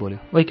सुस्तरी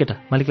बोल्यो, ओइ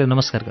केटा मालिकलाई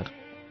नमस्कार गर।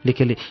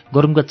 लेखेले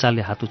गरुङ्गत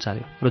चालले हात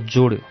उचाल्यो र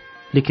जोड्यो।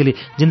 लेखेले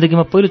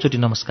जिन्दगीमा पहिलोचोटि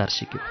नमस्कार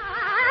सिक्यो।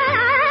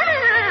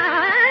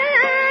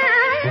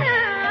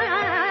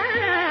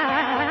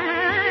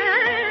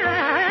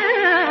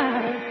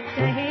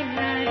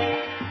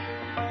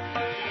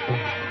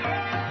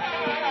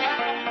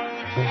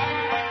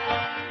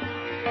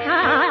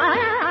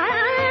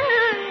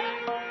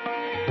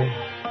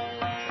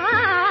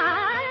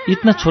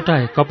 इतना छोटा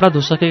है, कपडा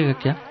धो सकेगा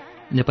क्या?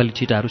 नेपाली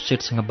छिटाहरू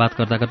सेठसँग बात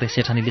गर्दा गर्दै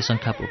सेठानीले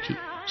शङ्का पोखी।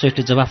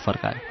 सेठले जवाफ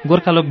फर्कायो,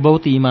 गोरखा लोग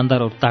बहुत ही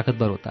ईमानदार और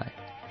ताकतवर होता है।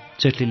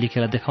 सेठले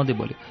लिखेर देखाउँदै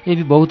बोल्यो, ये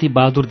भी बहुत ही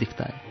बहादुर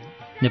दिखता है।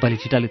 नेपाली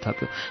छिटाले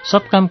थप्यो,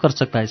 सब काम कर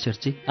सकता है सेठ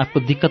जी, आपको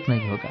दिक्कत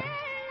नहीं होगा।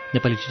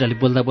 नेपाली छिटाले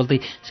बोल्दा बोल्दै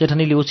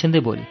सेठानीले ओछिन्दै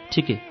बोली,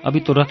 ठीक है अभी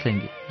तो रख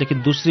लेंगे,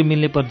 लेकिन दूसरी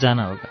मिलने पर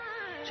जाना होगा।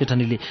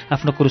 सेठानीले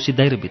आफ्नो कुरो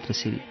सिधाएर भित्र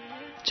सिरी।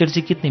 सेठ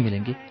जी कितने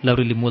मिलेंगे?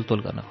 लाउरीले मोलतोल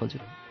गर्न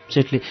खोज्यो।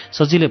 सेठले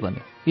सजिलै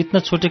भन्यो, इतना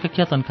छोटे का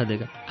क्या तनखा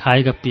देगा,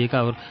 खाएगा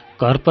पिएगा और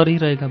घर पर ही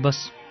रहेगा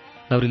बस।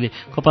 लाउरीले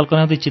कपाल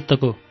कनाउँदै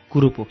चित्तको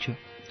कुरो पोख्यो,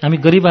 हामी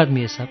गरीब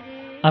आदमी है साहब,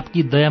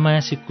 आपकी दया माया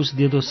से कुछ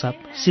दे दो साहब।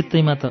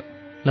 सित्तैमा त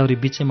लाउरी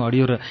बिचैमा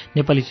अडियो र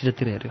नेपाली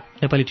ठिटातिर हेऱ्यो।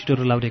 नेपाली ठिटो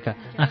र लाउरेका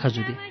आँखा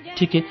जुधे।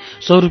 ठिकै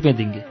 100 रुपियाँ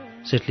दिङ्गे।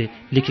 सेठले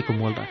लेखेको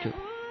मोल राख्यो।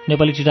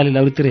 नेपाली ठिटाले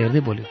लाउरीतिर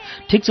हेर्दै बोल्यो,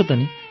 ठिक छ त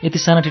नि, यति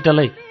साना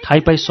ठिटालाई खाइ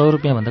पाइ 100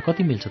 रुपियाँ भन्दा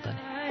कति मिल्छ त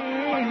नि?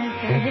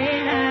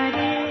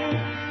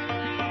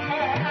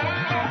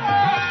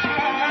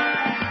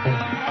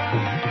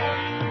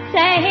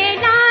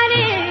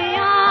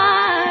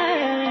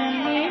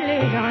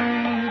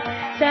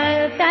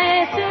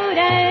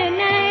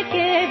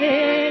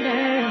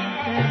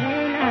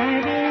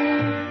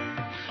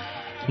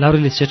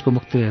 लाउरीले सेठको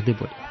मुखतिर हेर्दै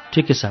बोल्यो,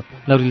 ठिकै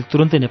साहब। लाउरीले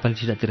तुरुन्तै नेपाली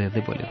ठिटातिर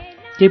हेर्दै बोल्यो,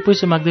 केही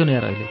पैसा माग्दैन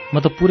यार अहिले, म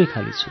त पुरै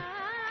खाली छु।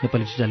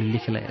 नेपाली ठिटाले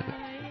लेखेलाई हेर्यो।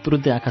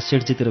 तुरुन्तै आँखा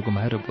सेठजीतिर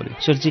घुमाएर बोल्यो,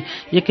 सेठजी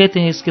ये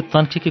कहते हैं इसके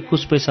तनखे के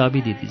कुछ पैसा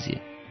अभी दे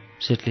दीजिए।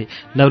 सेठले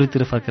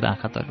लाउरीतिर फर्केर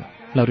आँखा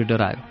तर्यो। लाउरी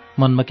डरायो।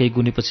 मनमा केही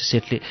गुनेपछि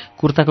सेठले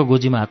कुर्ताको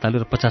गोजीमा हात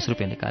हाल्यो र 50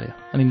 रुपियाँ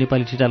निकाल्यो। अनि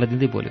नेपाली ठिटालाई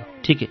दिँदै बोल्यो,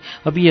 ठिकै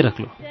अब ये रख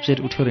लो।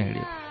 सेठ उठ्यो र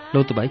हिँड्यो।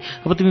 लौ त भाइ,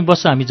 अब तिमी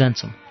बस्छ, हामी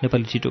जान्छौँ।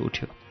 नेपाली ठिटो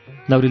उठ्यो।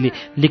 लाउरीले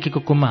लेखेको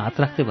कुममा हात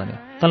राख्दै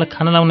भन्यो, तँलाई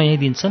खाना लाउन यहीँ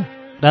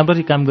दिन्छन्?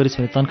 राम्ररी काम गरेछ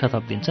भने तनखा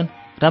थप दिन्छन्।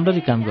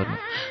 राम्ररी काम गर्नु,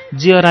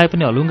 जे हराए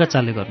पनि हलुङ्गा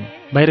चाले गर्नु,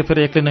 बाहिर फेर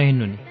एक्लै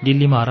नहिँड्नु नि,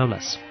 दिल्लीमा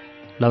हराउलास्।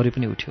 लाउरी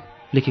पनि उठ्यो।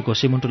 लेखे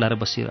घोसे मुन्टु लाएर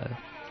बसिरह्यो।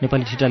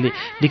 नेपाली ठिटाले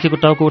लेखेको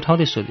टाउको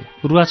उठाउँदै सोध्यो,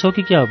 रुवा छौ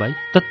कि क्या हो भाइ?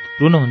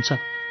 तत् रुनु हुन्छ,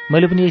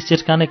 मैले पनि यही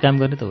सेठकानै काम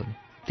गर्ने त हो नि,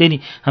 त्यही नि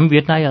हामी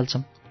भेट्न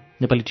आइहाल्छौँ।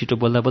 नेपाली ठिटो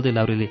बोल्दा बोल्दै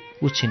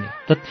लाउरीले उछिन्यो,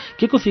 तत्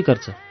के को फिकर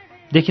छ?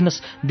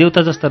 देखिनस्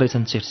देउता जस्ता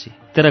रहेछन् सेठसी,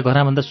 तेरा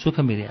घराभन्दा सुख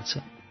मिलिया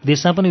छ।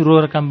 देशमा पनि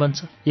रोएर काम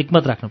बन्छ,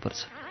 एकमत राख्नुपर्छ।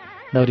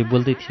 लाउरी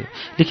बोल्दै थियो।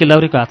 लेखे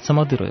लाउरीको हात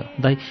समाउँदै रोयो,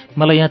 दाइ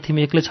मलाई यहाँ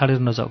तिमी एक्लै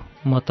छाडेर नजाऊ,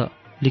 म त।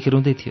 लेखे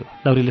रुँदै थियो।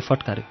 लाउरीले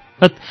फटकार्यो,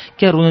 हत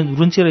क्या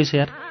रुन्ची रहेछ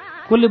यार,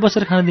 कसले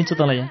बसेर खान दिन्छ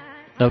तँलाई यहाँ?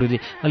 लाउरीले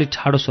अलि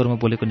ठाडो स्वरमा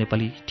बोलेको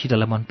नेपाली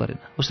ठिटालाई मन परेन।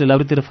 उसले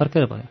लाउरीतिर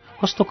फर्केर भन्यो,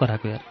 कस्तो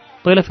कराएको यार,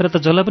 पहिला फेर त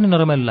जसलाई पनि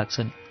नरमाइलो लाग्छ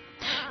नि।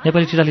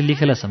 नेपाली ठिटाले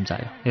लेखेलाई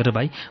सम्झायो, हेर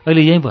भाइ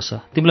अहिले यहीँ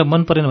बस, तिमीलाई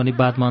मन परेन भने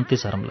बादमा अन्त्य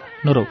झरमला,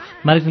 नरौ,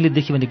 मालिकले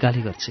देखि भने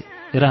गाली गर्छ।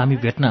 हेर हामी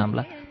भेट्न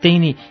आम्ला, त्यही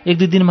नि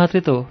 1-2 दिन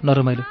मात्रै त हो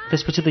नरमाइलो,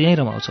 त्यसपछि त यहीँ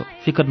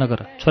रमाउँछौ, फिकर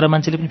नगर। छोरा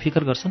मान्छेले पनि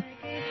फिकर गर्छन्।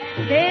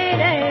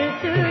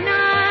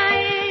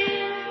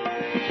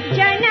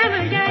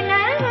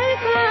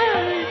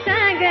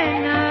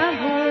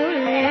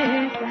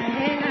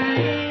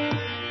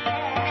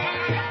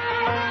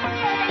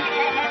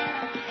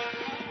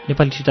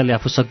 नेपाली ठिटाले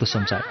आफू सक्दो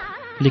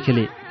सम्झायो।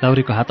 लेखेले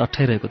लाउरीको हात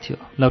अट्ठाइरहेको थियो।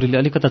 लाउरीले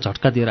अलिकता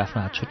झट्का दिएर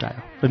आफ्नो हात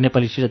छुटायो र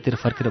नेपाली ठिटातिर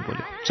फर्केर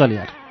बोल्यो, चल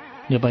यार।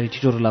 नेपाली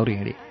ठिटो र लाउरी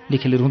हिँडे।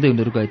 लेखेले रुँदै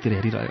उनीहरू गएतिर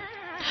हेरिरह्यो।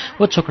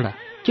 ओ छोकडा,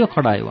 के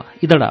खडा आयो वहाँ,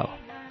 इदड आओ।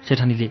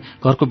 सेठानीले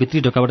घरको भित्री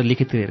ढोकाबाट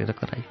लेखेतिर हेरेर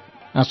कराई।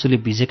 आँसुले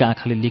भिजेका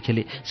आँखाले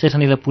लेखेले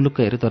सेठानीलाई पुलुक्क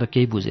हेऱ्यो तर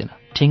केही बुझेन,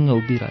 ठिङ्ग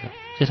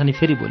उभिरह्यो। सेठानी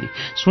फेरि बोली,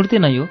 सुन्दै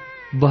नै हो,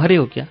 बहरे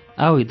हो क्या,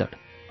 आओ इदड।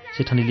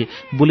 सेठानीले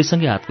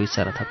बोलीसँगै हातको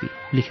इसारा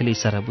थपी। लेखेले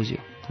इसारा बुझ्यो।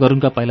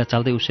 गरुङका पाइला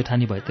चाल्दै ऊ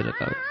सेठानी भएतिर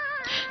गयो।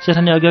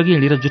 सेठानी अघि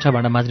हिँडेर जुठा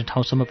भाँडा माझ्ने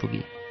ठाउँसम्म पुगी।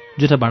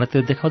 जुठा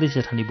भाँडातिर देखाउँदै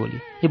सेठानी बोली,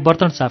 ए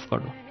बर्तन साफ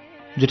गर्नु।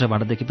 जुठा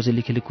भाँडा देखेपछि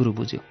लेखेले कुरो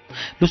बुझ्यो।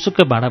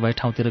 लुसुक्क भाँडा भए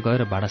ठाउँतिर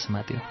गएर भाँडा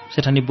समात्यो।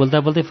 सेठानी बोल्दा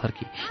बोल्दै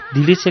फर्की,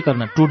 धीरे से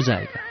गर्न टुट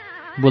जाएगा।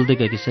 बोल्दै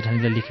गएकी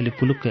सेठानीलाई लेखेले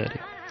पुलुक्क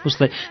हेऱ्यो।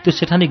 उसलाई त्यो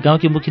सेठानी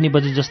गाउँकी मुखिनी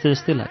बजी जस्तै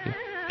जस्तै लाग्यो।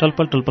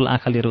 टल्पल टल्पल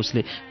आँखा लिएर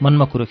उसले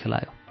मनमा कुरो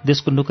खेलायो,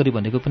 देशको नोकरी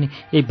भनेको पनि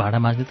यही भाँडा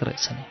माझ्ने त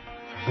रहेछ नि।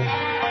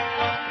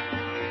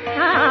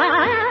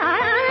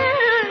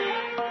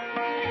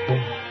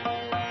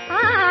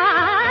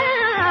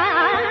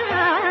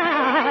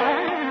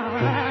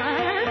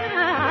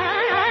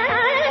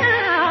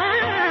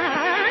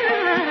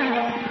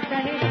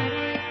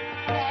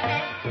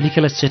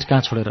 लेखेलाई सेठ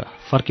कहाँ छोडेर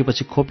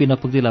फर्केपछि खोपी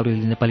नपुग्दै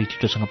लाउरीले नेपाली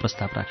ठिटोसँग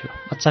प्रस्ताव राख्यो,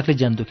 अचाकले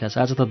ज्यान दुख्या छ,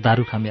 आज त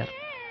दारू खाम यार।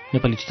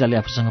 नेपाली ठिटाले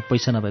आफूसँग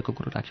पैसा नभएको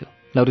कुरो राख्यो।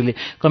 लाउरीले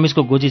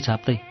कमिजको गोजी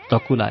छाप्दै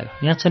धक्कु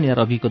लायो, यहाँ छ नि यार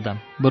अघिको दाम,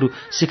 बरु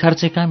सिखार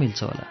चाहिँ कहाँ मिल्छ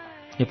होला।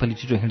 नेपाली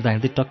ठिटो हिँड्दा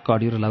हिँड्दै टक्क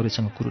अडियो र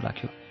लाउरीसँग कुरो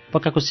राख्यो,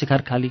 पक्काको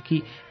सिखार खाली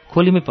कि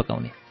खोलीमै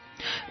पकाउने।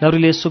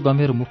 लाउरीले यसो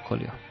गमेर मुख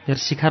खोल्यो, यार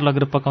सिखार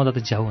लगेर पकाउँदा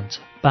त झ्याउ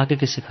हुन्छ,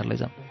 पाकेकै सिखार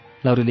लैजाउँ।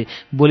 लाउरीले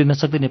बोली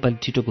नसक्दै नेपाली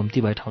ठिटो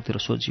घुम्ती भए ठाउँतिर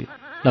सोझियो।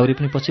 लाउरी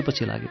पनि पछि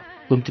पछि लाग्यो।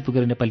 घुम्ती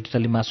पुगेर नेपाली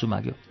ठिटाले मासु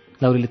माग्यो।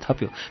 लाउरीले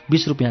थप्यो,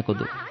 20 रुपियाँको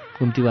दो।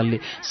 घुम्तीवालले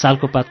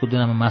सालको पातको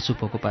दुनामा मासु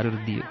पोको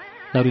पारेर दियो।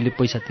 लाउरीले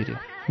पैसा तिर्यो।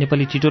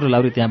 नेपाली ठिटो र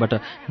लाउरी त्यहाँबाट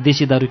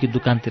देशी दारूकी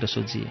दुकानतिर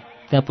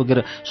सोझिए। त्यहाँ पुगेर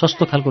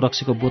सस्तो खालको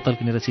रक्सीको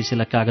बोतल किनेर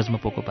सिसेलाई कागजमा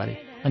पोको पारे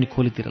अनि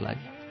खोलीतिर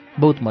लागे।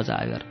 बहुत मजा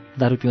आयो यार।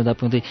 दारू पिउँदा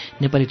पिउँदै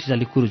नेपाली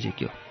ठिटाले कुरो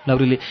झिक्यो।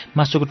 लाउरीले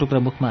मासुको टुक्रा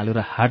मुखमा हालेर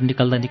हाड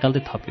निकाल्दा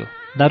निकाल्दै थप्यो,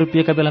 दारू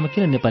पिएका बेलामा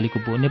किन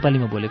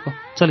नेपालीमा बोलेको,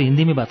 चल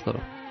हिन्दीमै बात गरौ।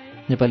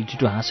 नेपाली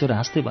ठिटो हाँस्यो र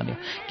हाँस्दै भन्यो,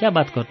 क्या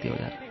बात करती हो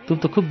यार, तुम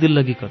तो खुब दिल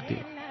लगी करती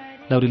हो।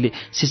 लाउरीले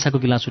सिसाको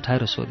गिलास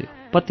उठाएर सोध्यो,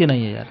 पत्ते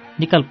नहीं है यार,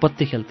 निकाल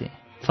पत्ते खेलते हैं,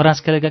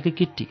 फरांस खेलेगा कि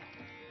किट्टी।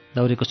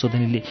 लाउरीको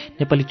सोधनीले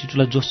नेपाली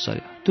ठिटोलाई जोस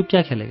चल्यो, तू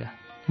क्या खेलेगा,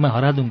 मैं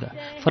हरा दूंगा,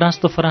 फरांस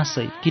तो फरांस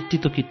सही, किट्टी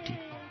तो किट्टी।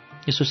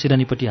 यसो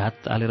सिरानीपट्टि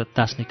हात हालेर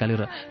तास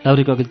निकालेर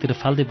लाउरीको अघिल्तिर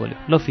फाल्दै बोल्यो,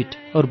 लो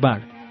फिट और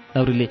बाँड।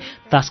 लाउरीले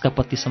तासका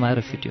पत्ती समाएर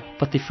फिट्यो।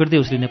 पत्ती फिर्दै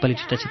उसले नेपाली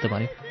ठिटासित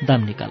भन्यो,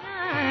 दाम निकाल।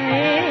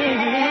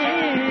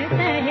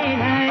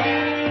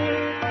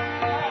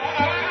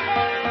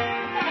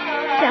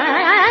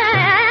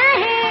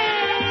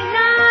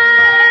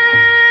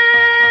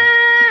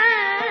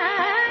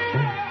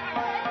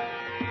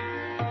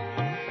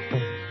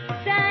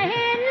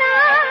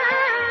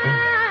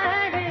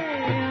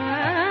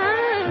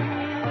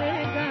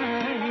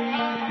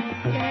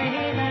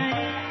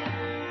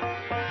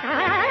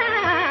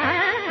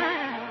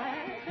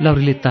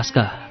 लाउरीले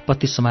तासका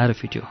पत्ती समाएर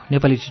फिट्यो।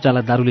 नेपाली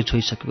ठिटालाई दारूले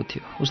छोइसकेको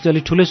थियो। उसले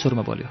अलि ठुलै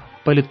स्वरमा बोल्यो,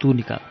 पहिले तू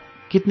निकाल,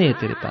 कितने है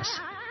तेरे पास?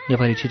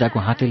 नेपाली ठिटाको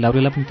हातले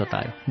लाउरीलाई पनि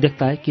ततायो।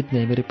 देखता है कितने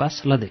है मेरे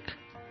पास, ल देख।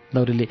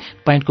 लाउरीले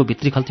पाइन्टको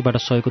भित्री खल्तीबाट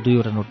 100 को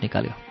 2वटा नोट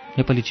निकाल्यो।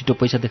 नेपाली छिटो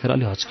पैसा देखेर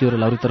अलि हच्कियो र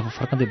लाउरीतर्फ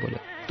फर्कँदै बोल्यो,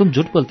 तुम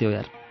झुट बोल्ते हो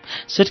यार,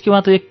 सेठ के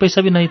वहाँ तो 1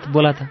 पैसा भी नहीं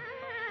बोला था,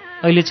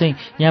 अहिले चाहिँ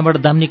यहाँबाट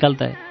दाम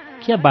निकाल्ता है,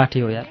 क्या बाटे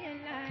हो यार।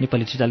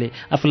 नेपाली छिटाले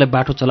आफूलाई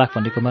बाटो चलाक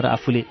भनेकोमा र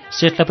आफूले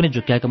सेठलाई पनि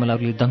झुक्क्याएकोमा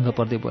लाउरीले दङ्ग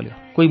पर्दै बोल्यो,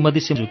 कोही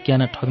मदिसे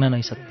झुक्क्याना ठग्ना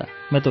नहीं सकता,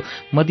 मैं तो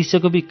मदिसे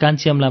को भी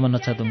कांची अमलामा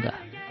नचा दूंगा,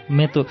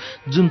 मैं तो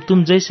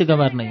तुम जैसे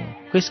गंवार नहीं हूँ,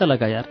 कैसा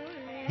लगा यार।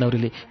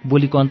 लाउरीले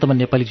बोलीको अन्तमा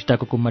नेपाली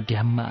छिटाको कुममा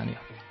ढ्याममा हान्यो।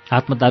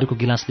 हातमा दारूको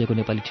गिलास लिएको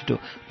नेपाली छिटो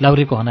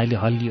लाउरीको हनाइले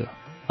हल्लियो।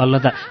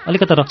 हल्लदा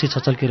अलिकता रक्सी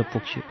छचल्केर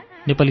पोख्यो।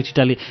 नेपाली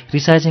छिटाले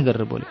रिसाए चाहिँ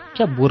गरेर बोल्यो,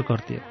 क्या बोर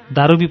गर्थ्यो,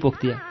 दारू भी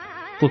पोख्दिया।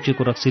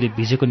 पोखिएको रक्सीले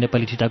भिजेको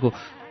नेपाली छिटाको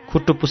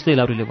खुट्टो पुस्दै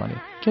लाउरीले भन्यो,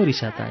 क्यों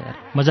रिसाता यार,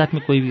 मजाक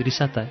में कोही भी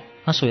रिसाता है,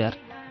 हाँसो यार।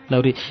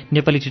 लाउरी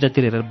नेपाली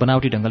छिटातिर हेरेर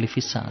बनावटी ढङ्गले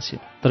फिस्सा हाँस्यो,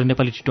 तर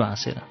नेपाली छिटो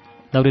हाँसेन।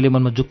 लाउरीले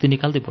मनमा जुक्ति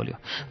निकाल्दै बोल्यो,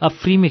 अब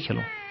फ्री में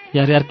खेलौँ,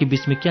 यार के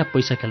बीच में क्या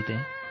पैसा खेल्ते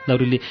हैं।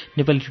 लाउरीले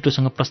नेपाली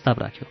छिटोसँग प्रस्ताव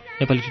राख्यो।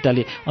 नेपाली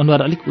छिटाले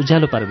अनुहार अलिक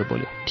उज्यालो पारेर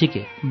बोल्यो, ठीक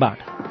है, बाढ।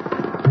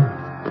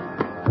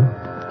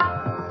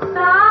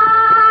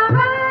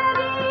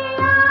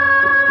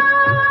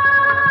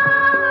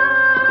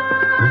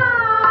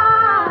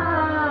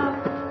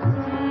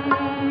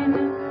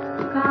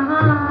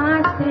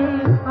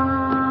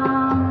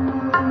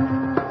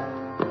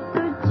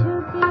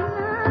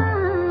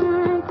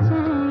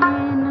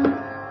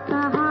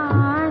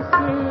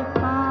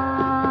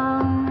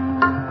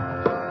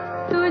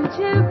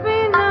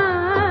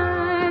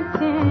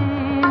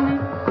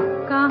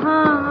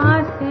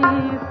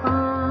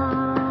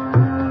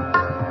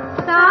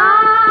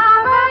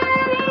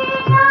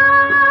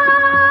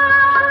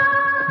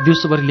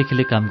 दिउँसोभरि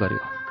लिखेले काम गर्यो।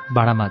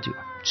 भाँडा माझ्यो,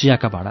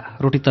 चियाका भाँडा,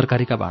 रोटी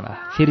तरकारीका भाँडा,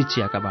 फेरि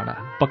चियाका भाँडा,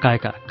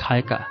 पकाएका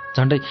खाएका,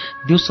 झन्डै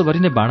दिउँसोभरि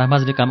नै भाँडा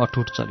माझ्ने काम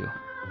अठुट चल्यो।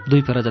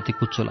 2 फेरा जति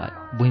कुच्चो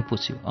लायो, भुइँ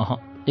पुछ्यो,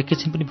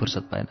 एकैछिन पनि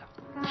फुर्सद पाएन।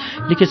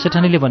 लिखे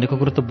सेठानीले भनेको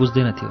कुरो त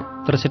बुझ्दैन थियो,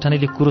 तर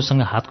सेठानीले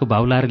कुरोसँग हातको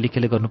भाउ लाएर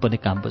लिखेले गर्नुपर्ने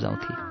काम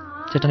बुझाउँथे।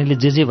 सेठानीले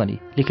जे भनी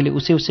लिखेले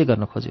उसे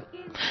गर्न खोज्यो।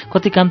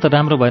 कति काम त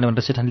राम्रो भएन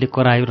भनेर सेठानीले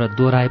करायो र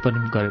दोहोऱ्याए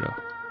पनि गरेर।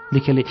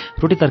 लिखेले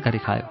रोटी तरकारी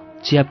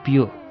खायो, चिया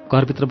पियो,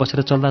 घरभित्र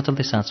बसेर चल्दा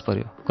चल्दै साँझ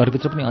पर्यो।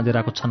 घरभित्र पनि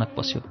अँधेराको छनक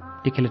पस्यो।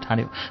 लिखेले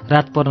ठान्यो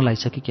रात पर्न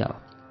लागिसक्यो क्या हो।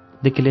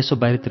 लिखेले यसो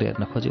बाहिरतिर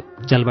हेर्न खोज्यो,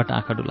 झ्यालबाट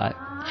आँखा डुलायो,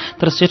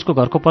 तर सेठको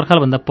घरको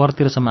पर्खालभन्दा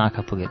परतिरसम्म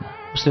आँखा पुगेन।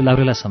 उसले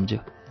लाउरीलाई सम्झ्यो,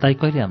 दाइ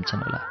कहिले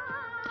आउँछन् होला।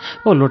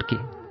 ओ लोड्के,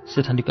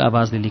 सेठानीको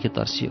आवाजले लिखे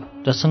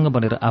तर्सियो, जसँग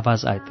बनेर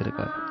आवाज आएतिर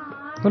गयो।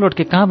 ओ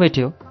लोड्के, कहाँ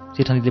बैठ्यो?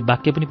 सेठानीले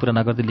वाक्य पनि पुरा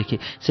नगर्दै लिखे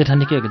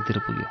सेठानीकै अघिल्तिर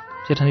पुग्यो।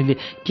 सेठानीले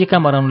के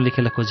काम अराउनु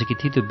लेखेलाई खोजेकी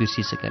थिए त्यो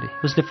बिर्सिसके अरे।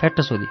 उसले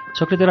फ्याट्ट सोधी,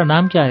 छोक्रे तेरा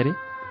नाम क्या है रे?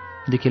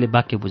 लेखेले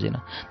वाक्य बुझेन,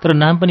 तर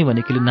नाम पनि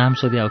भनेकीले नाम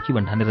सोध्या हो कि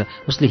भन्ठानेर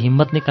उसले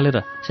हिम्मत निकालेर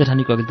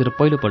सेठानीको अघिल्तिर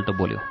पहिलोपल्ट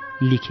बोल्यो,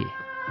 लिखे।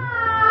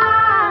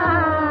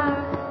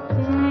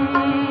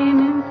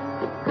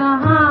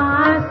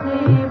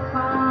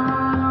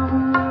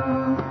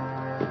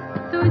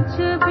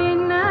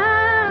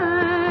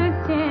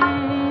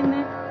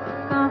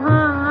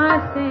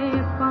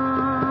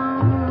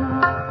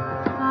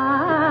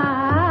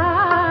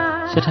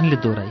 सेठानीले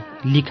दोहोऱ्याई,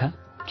 लिखा,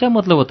 क्या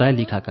मतलब होता है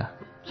लिखा का?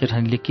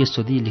 सेठानीले के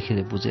सोधी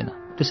लिखेले बुझेन,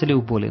 त्यसैले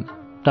ऊ बोलेन।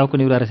 टाउको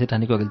निहुराएर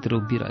सेठानीको अघिल्तिर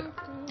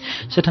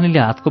उभिरह्यो। सेठानीले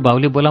हातको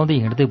भाउले बोलाउँदै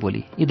हिँड्दै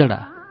बोली, इदडा।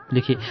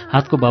 लेखे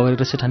हातको भाउ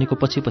हेरेर सेठानीको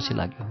पछि पछि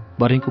लाग्यो।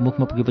 बरेङको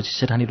मुखमा पुगेपछि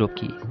सेठानी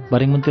रोकी।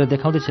 बरेङ मुनतिर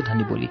देखाउँदै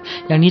सेठानी बोली,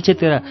 यहाँ नीचे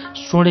तेरा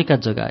सोने का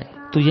जग्गा है,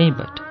 तू यहीँ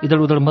बैठ, इधर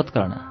उधर मत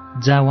करना,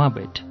 जा वहाँ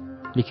बैठ।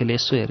 लेखेले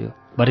यसो हेऱ्यो,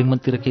 बरेङ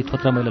मुनतिर केही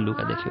थोत्रा मैला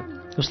लुगा देख्यो।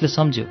 उसले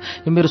सम्झ्यो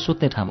यो मेरो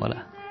सुत्ने ठाउँ होला।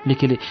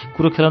 लेखेले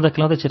कुरो खेलाउँदा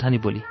खेलाउँदै सेठानी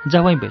बोली,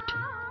 जा वहीँ बैठ।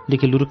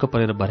 लेखे लुरुक्क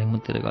परेर भरेङ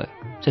मुनतिर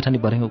गयो। सेठानी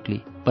भरेङ उक्ली,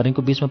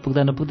 भरेङको बीचमा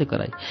पुग्दा नपुग्दै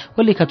कराई,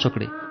 ओ लेखा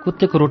छोक्रे,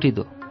 कुत्तेको रोटी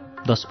दो।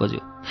 10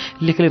 बज्यो।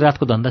 लेखेले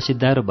रातको धन्दा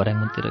सिद्धाएर भरेङ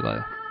मुनतिर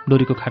गयो।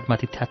 डोरीको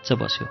खाटमाथि थ्याच्च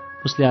बस्यो।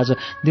 उसले आज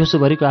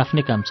दिउँसोभरिको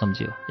आफ्नै काम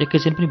सम्झ्यो,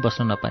 एकैछिन पनि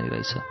बस्न नपाइने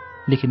रहेछ।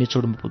 लेखे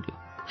निचोडमा पुग्यो।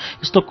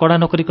 यस्तो कडा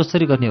नोकरी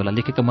कसरी गर्ने होला?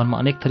 लेखेका मनमा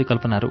अनेक थरी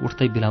कल्पनाहरू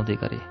उठ्दै बिलाउँदै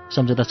गरे।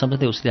 सम्झँदा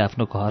सम्झँदै उसले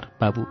आफ्नो घर,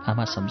 बाबु,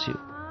 आमा सम्झ्यो।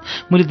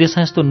 मैले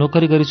देशमा यस्तो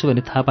नोकरी गरिछु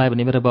भने थाहा पायो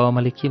भने मेरा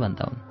बाबाआमाले के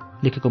भन्दा हुन्?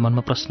 लेखेको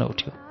मनमा प्रश्न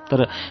उठ्यो,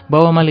 तर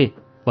बाबाआमाले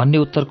भन्ने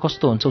उत्तर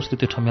कस्तो हुन्छ उसले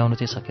त्यो ठम्याउन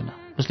चाहिँ सकेन।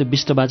 उसले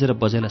बिष्ट बाजेर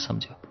बजेलाई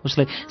सम्झ्यो।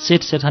 उसलाई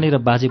सेठ सेठानी र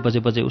बाजे बजे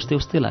बजे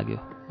उस्तै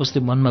लाग्यो। उसले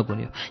मनमा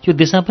गुन्यो, यो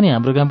देशमा पनि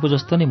हाम्रो गाउँको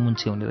जस्तो नै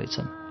मुन्छे हुने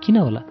रहेछन्, किन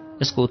होला?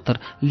 यसको उत्तर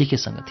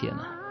लिखेसँग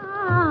थिएन।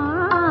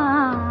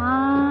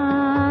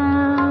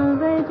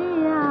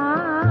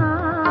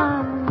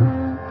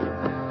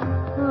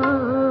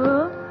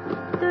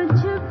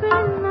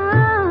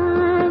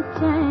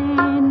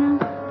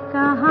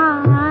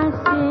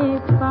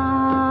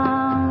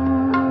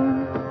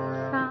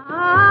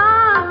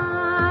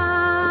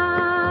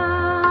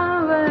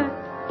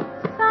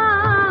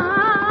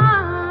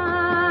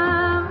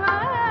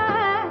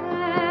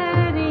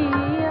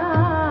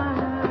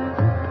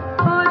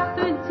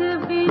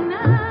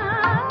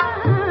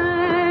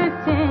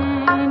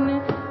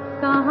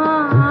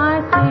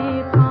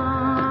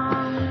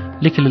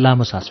 लिखेले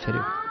लामो सास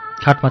फेर्यो।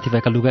 खाटमाथि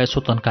भएका लुगा यसो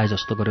तन्काए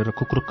जस्तो गरेर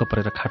कुक्रुक्क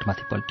परेर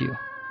खाटमाथि पल्टियो।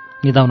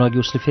 निदाउन अघि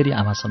उसले फेरि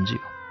आमा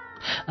सम्झियो।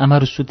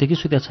 आमाहरू सुते कि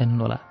सुत्या छैनन्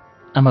होला?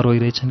 आमा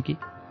रोइरहेछन् कि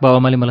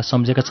बाबामाले मलाई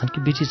सम्झेका छन्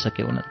कि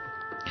बिचिसके हुनन्?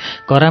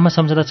 घरमा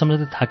सम्झँदा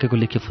सम्झँदै थाकेको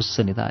लिखे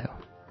फुस्स निदायो।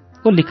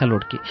 ओ लिखा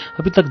लोड्के,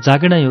 अभी तक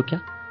जागे नै हो क्या?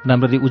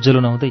 राम्ररी उज्यालो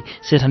नहुँदै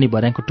सेठानी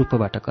भर्याङको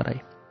टुप्पोबाट कराए।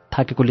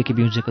 थाकेको लिखे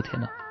बिउजेको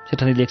थिएन।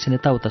 सेठानीले एकछिन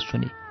यताउता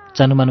सुनि।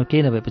 जानुमानु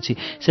केही नभएपछि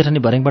सेठानी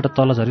भर्याङबाट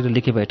तल झरेर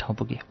लिखे भए ठाउँ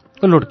पुगे।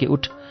 ओ लोड्के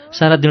उठ,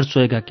 सारा दिन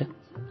सोएगा क्या?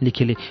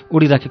 लिखेले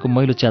उडिराखेको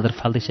मैलो च्यादर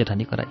फाल्दै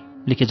सेठानी कराई।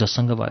 लिखे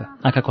झस्सङ्ग भयो।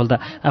 आँखा खोल्दा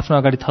आफ्नो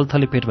अगाडि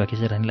थलथले पेट भएकी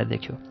सेठानीलाई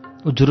देख्यो।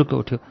 ऊ जुरुक्क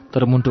उठ्यो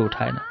तर मुन्टो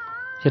उठाएन।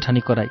 सेठानी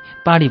कराई,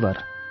 पानी भर।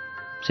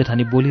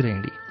 सेठानी बोली र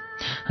हिँडी।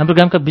 हाम्रो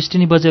गामका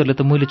बिस्टिनी बजेहरूले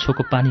त मैले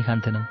छोको पानी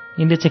खान्थेनन्,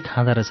 यिनले चाहिँ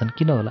खाँदा रहेछन्,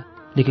 किन होला?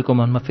 लेखेको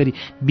मनमा फेरि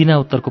बिना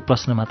उत्तरको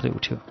प्रश्न मात्रै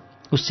उठ्यो।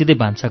 ऊ सिधै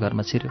भान्सा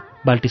घरमा छिर्यो।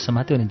 बाल्टी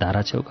समात्यो अनि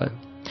धारा छेउ गयो।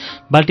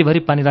 बाल्टीभरि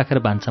पानी राखेर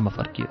भान्सामा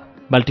फर्कियो।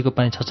 बाल्टीको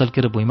पानी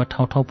छचल्केर भुइँमा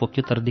ठाउँ ठाउँ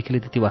पोक्यो तर लिखेले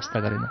त्यति वास्ता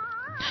गरेन।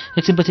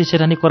 एकछिनपछि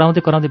सेठानी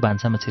कराउँदै कराउँदै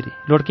भान्सामा छिरी।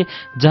 लोड्के,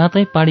 जहाँ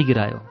तहीँ पानी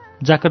गिरायो,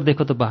 जाकर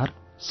देखो त बाहर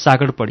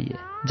सागड पडिए,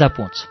 जा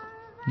पहुँच।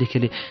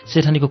 लिखेले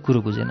सेठानीको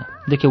कुरो बुझेन।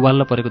 देख्यो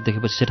वाल्ल परेको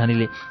देखेपछि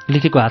सेठानीले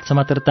लिखेको हात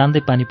समातेर तान्दै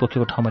पानी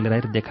पोखेको ठाउँमा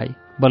लिएर देखाई।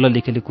 बल्ल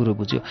लिखेले कुरो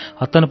बुझ्यो।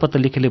 हत्तनपत्त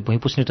लिखेले भुइँ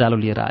पुस्ने टालो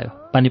लिएर आयो।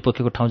 पानी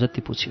पोखेको ठाउँ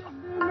जति पुछ्यो।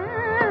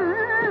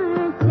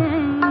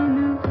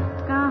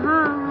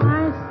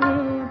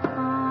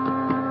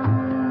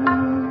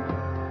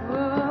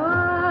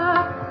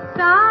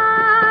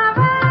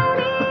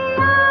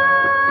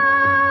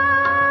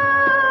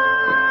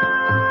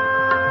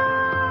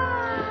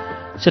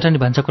 सेठानी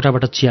भान्सा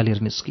कोठाबाट चिया लिएर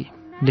निस्की।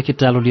 लेखी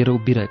टालो लिएर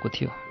उभिरहेको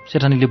थियो।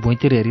 सेठानीले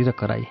भुइँतिर हेरेर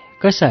कराई,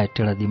 कैसा है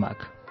टेढा दिमाग?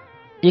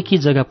 एक ही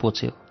जग्गा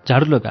पोछ्यो,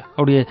 झाडू लगा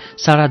और ये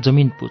सारा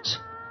जमिन पुछ।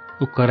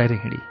 ऊ कराएर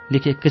हिँडी।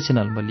 लेखी एकैछिन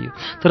अल्मलियो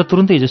तर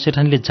तुरुन्तै हिजो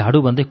सेठानीले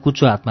झाडू भन्दै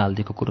कुचो हातमा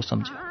हालिदिएको कुरो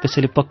सम्झ्यो।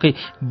 त्यसैले पक्कै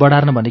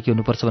बढार्न भनेकी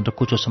हुनुपर्छ भनेर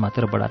कुचो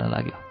समातेर बढार्न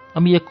लाग्यो।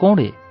 अमी ये कौन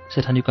है?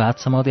 सेठानीको हात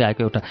समाउँदै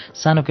आएको एउटा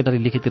सानो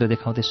केटाले लिखेतिर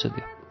देखाउँदै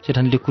सोध्यो।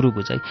 सेठानीले कुरो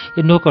बुझाई,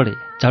 ए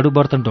नोकडे, झाडू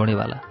बर्तन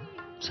ढोँडेवाला।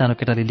 सानो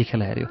केटाले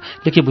लिखेलाई हेऱ्यो।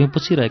 लेखे भुइँ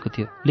पुछिरहेको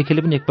थियो।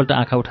 लेखेले पनि एकपल्ट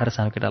आँखा उठाएर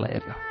सानो केटालाई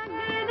हेऱ्यो।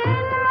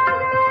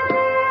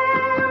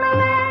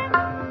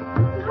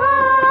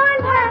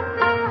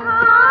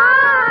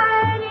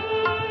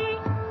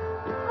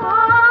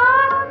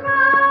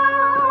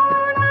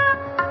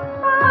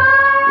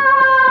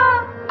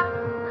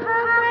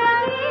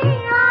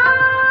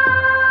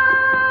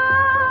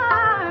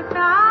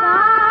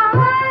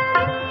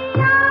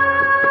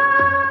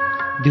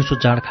 दिउँसो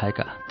जाँड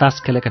खाएका, तास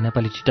खेलेका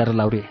नेपाली ठिटा र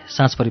लाउरे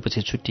साँझ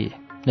परेपछि छुट्टिए।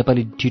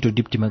 नेपाली ठिटो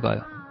डिप्टीमा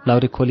गयो।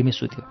 लाउरे खोलीमै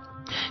सुत्यो।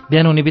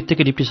 बिहान हुने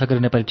बित्तिकै डिप्टी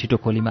सकेर नेपाली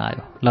ठिटो खोलीमा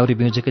आयो। लाउरे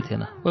बिउजेकै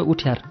थिएन। ओ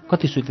उठ्यार,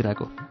 कति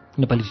सुतिरहेको?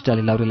 नेपाली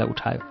ठिटाले लाउरेलाई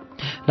उठायो।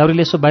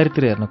 लाउरेले यसो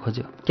बाहिरतिर हेर्न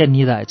खोज्यो। क्या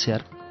निद आएछ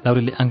यार?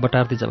 लाउरेले आङ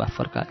बटार्दै जवाफ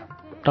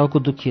फर्कायो। टाउको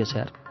दुखिएछ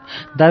यार।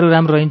 दारू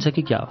राम्रो रहन्छ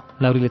कि क्या हो?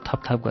 लाउरेले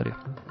थपथाप गर्यो।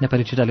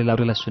 नेपाली ठिटाले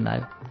लाउरेलाई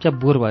सुनायो। क्या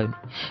बोर भयो नि?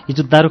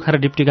 हिजो दारू खाएर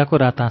डिप्टी गएको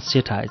रात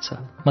सेठ आएछ।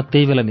 म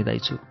त्यही बेला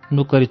निदाइछु।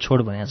 नुकरी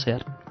छोड भनेछ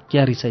यार।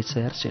 क्या रिसाइछ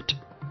यार सेठ?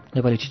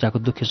 नेपाली ठिटाको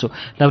दुखेसो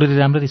लाउरेले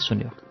राम्ररी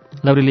सुन्यो।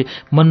 लाउरेले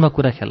मनमा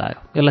कुरा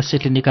खेलायो। यसलाई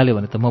सेठले निकाल्यो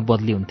भने त म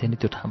बदली हुन्थेँ नि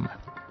त्यो ठाउँमा।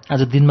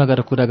 आज दिनमा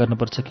गएर कुरा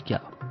गर्नुपर्छ कि क्या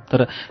हो? तर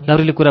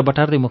लाउरेले कुरा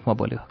बटार्दै मुखमा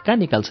बोल्यो। कहाँ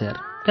निकाल्छ यार?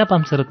 कहाँ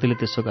पाउँछ र त्यसले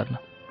त्यसो गर्न?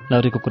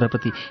 लाउरेको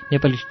कुराप्रति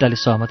नेपाली ठिटाले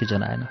सहमति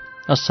जनाएन।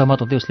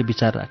 असहमत हुँदै उसले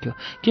विचार राख्यो।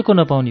 के को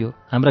नपाउने हो?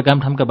 हाम्रा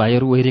गामठामका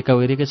भाइहरू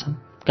ओहिरेकै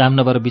छन्। काम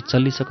नभएर बिच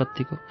चल्लिछ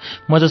कत्तिको।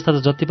 म जस्ता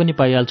त जति पनि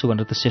पाइहाल्छु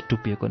भनेर त सेट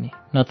टुपिएको नि।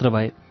 नत्र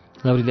भए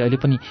लाउरीले अहिले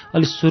पनि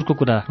अलि सुरको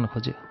कुरा राख्न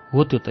खोज्यो।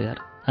 हो त्यो त यार,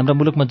 हाम्रा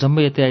मुलुकमा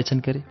जम्मै यतै आएछन्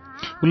के अरे?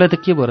 उसलाई त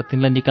के भयो र?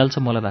 तिनलाई निकाल्छ,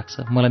 मलाई राख्छ,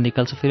 मलाई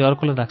निकाल्छ, फेरि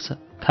अर्कोलाई राख्छ।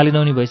 खाली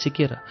नहुने भएपछि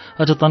के र?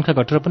 अझ तन्खा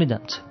घटेर पनि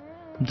जान्छ।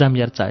 जाम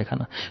यार चाय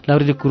खान।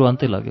 लाउरीले कुरो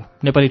अन्तै लग्यो।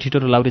 नेपाली ठिटो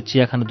र लाउरे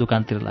चिया खान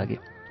दोकानतिर लागे।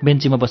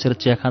 बेन्चीमा बसेर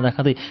चिया खाँदा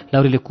खाँदै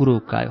लाउरीले कुरो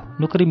उक्कायो।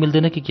 नोकरी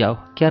मिल्दैन कि क्या हो?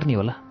 क्यार नि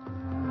होला?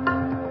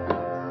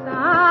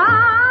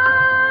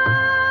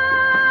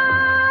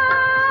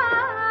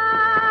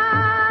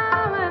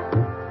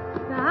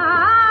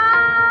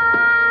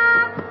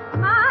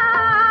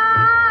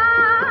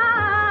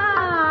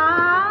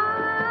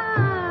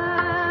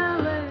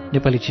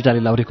 नेपाली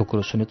ठिटाले लाउरेको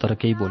कुरो सुन्यो तर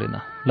केही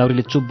बोलेन।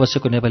 लाउरीले चुप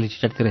बसेको नेपाली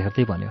ठिटातिर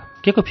हेर्दै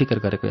भन्यो, के को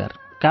फिकर गरेको यार?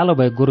 कालो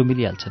भए गोरु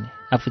मिलिहाल्छ नि।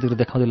 आफूतिर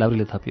देखाउँदै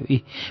लाउरीले थप्यो,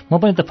 म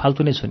पनि त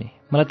फाल्तु नै छु नि।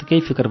 मलाई त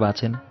केही फिकर भएको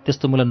छैन।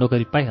 त्यस्तो मलाई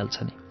नोकरी पाइहाल्छ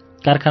नि।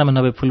 कारखानामा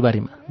नभए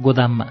फुलबारीमा,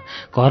 गोदाममा,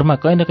 घरमा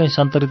कहीँ न कहीँ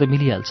सन्तरी त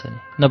मिलिहाल्छ नि।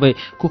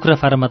 नभए कुखुरा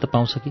फारममा त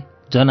पाउँछ कि?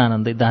 झन्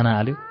आनन्दै दाना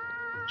हाल्यो,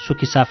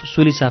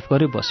 सुली साफ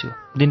गर्यो, बस्यो।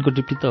 दिनको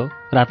ड्युटी त हो,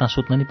 रातमा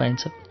सुत्न नि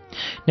पाइन्छ।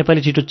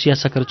 नेपाली ठिटो चिया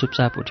सकेर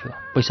चुपचाप उठ्यो।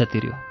 पैसा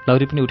तिर्यो।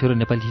 लाउरी पनि उठेर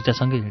नेपाली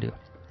ठिटासँगै हिँड्यो।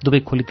 दुवै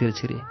खोलीतिर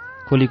छिरे।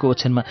 खोलीको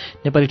ओछ्यानमा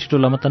नेपाली ठिटो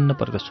लमतन्न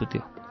परेर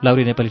सुत्यो।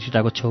 लाउरी नेपाली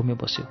ठिटाको छेउमै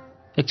बस्यो।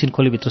 एकछिन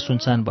खोलीभित्र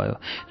सुनसान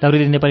भयो।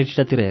 लाउरीले नेपाली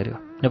ठिटातिर हेऱ्यो।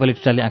 नेपाली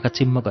ठिटाले आँखा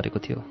चिम्म गरेको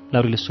थियो।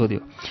 लाउरीले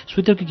सोध्यो,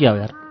 सुत्यो कि क्या हो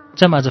यार?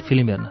 जाम आज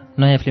फिल्म हेर्न,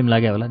 नयाँ फिल्म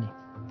लाग्यो होला नि।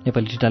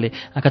 नेपाली ठिटाले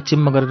आँखा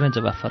चिम्म गरेर नै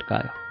जवाफ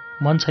फर्कायो,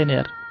 मन छैन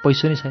यार,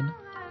 पैसो नै छैन।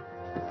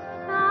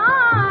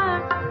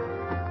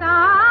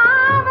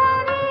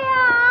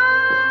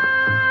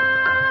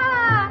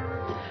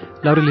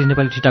 लाउरेले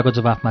नेपाली ठिटाको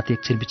जवाफमाथि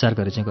एकछिन विचार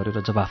गरे चाहिँ गरेर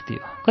जवाफ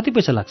दियो। कति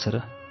पैसा लाग्छ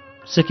र?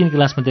 सेकेन्ड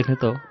क्लासमा देख्ने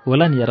त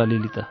होला नि यार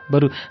अलिअलि त,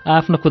 बरु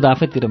आफ्नो खुद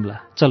आफै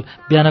तिरौँला, चल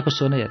बिहानको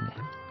सो नै हेर्ने।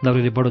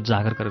 लाउरेले बडो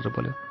जागर गरेर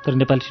बोल्यो। तर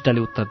नेपाली ठिटाले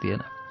उत्तर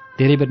दिएन।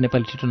 धेरै बेर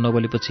नेपाली ठिटो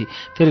नबोलेपछि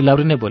फेरि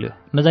लाउरे नै बोल्यो।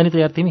 नजानी त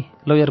यार तिमी?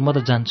 लौ यार म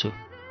त जान्छु।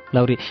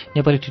 लाउरे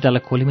नेपाली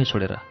ठिटालाई खोलीमै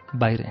छोडेर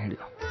बाहिर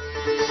हिँड्यो।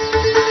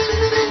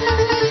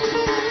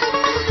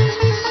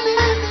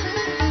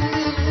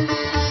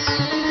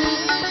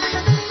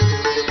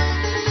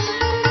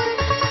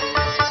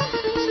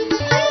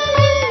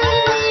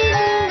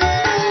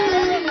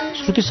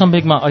 श्रुति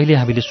सम्वेकमा अहिले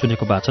हामीले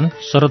सुनेको वाचन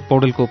शरद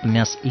पौडेलको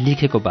उपन्यास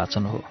लिखेको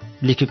वाचन हो।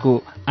 लिखेको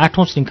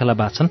 8औं श्रृङ्खला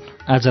वाचन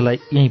आजलाई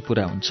यही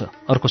पूरा हुन्छ।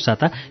 अर्को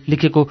साता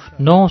लिखेको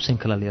 9औं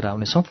श्रृङ्खला लिएर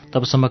आउनेछौँ।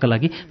 तबसम्मका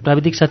लागि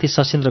प्राविधिक साथी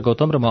सशेन्द्र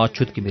गौतम र म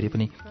अच्युत घिमिरे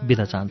पनि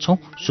बिदा चाहन्छौँ।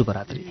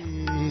 शुभरात्रि।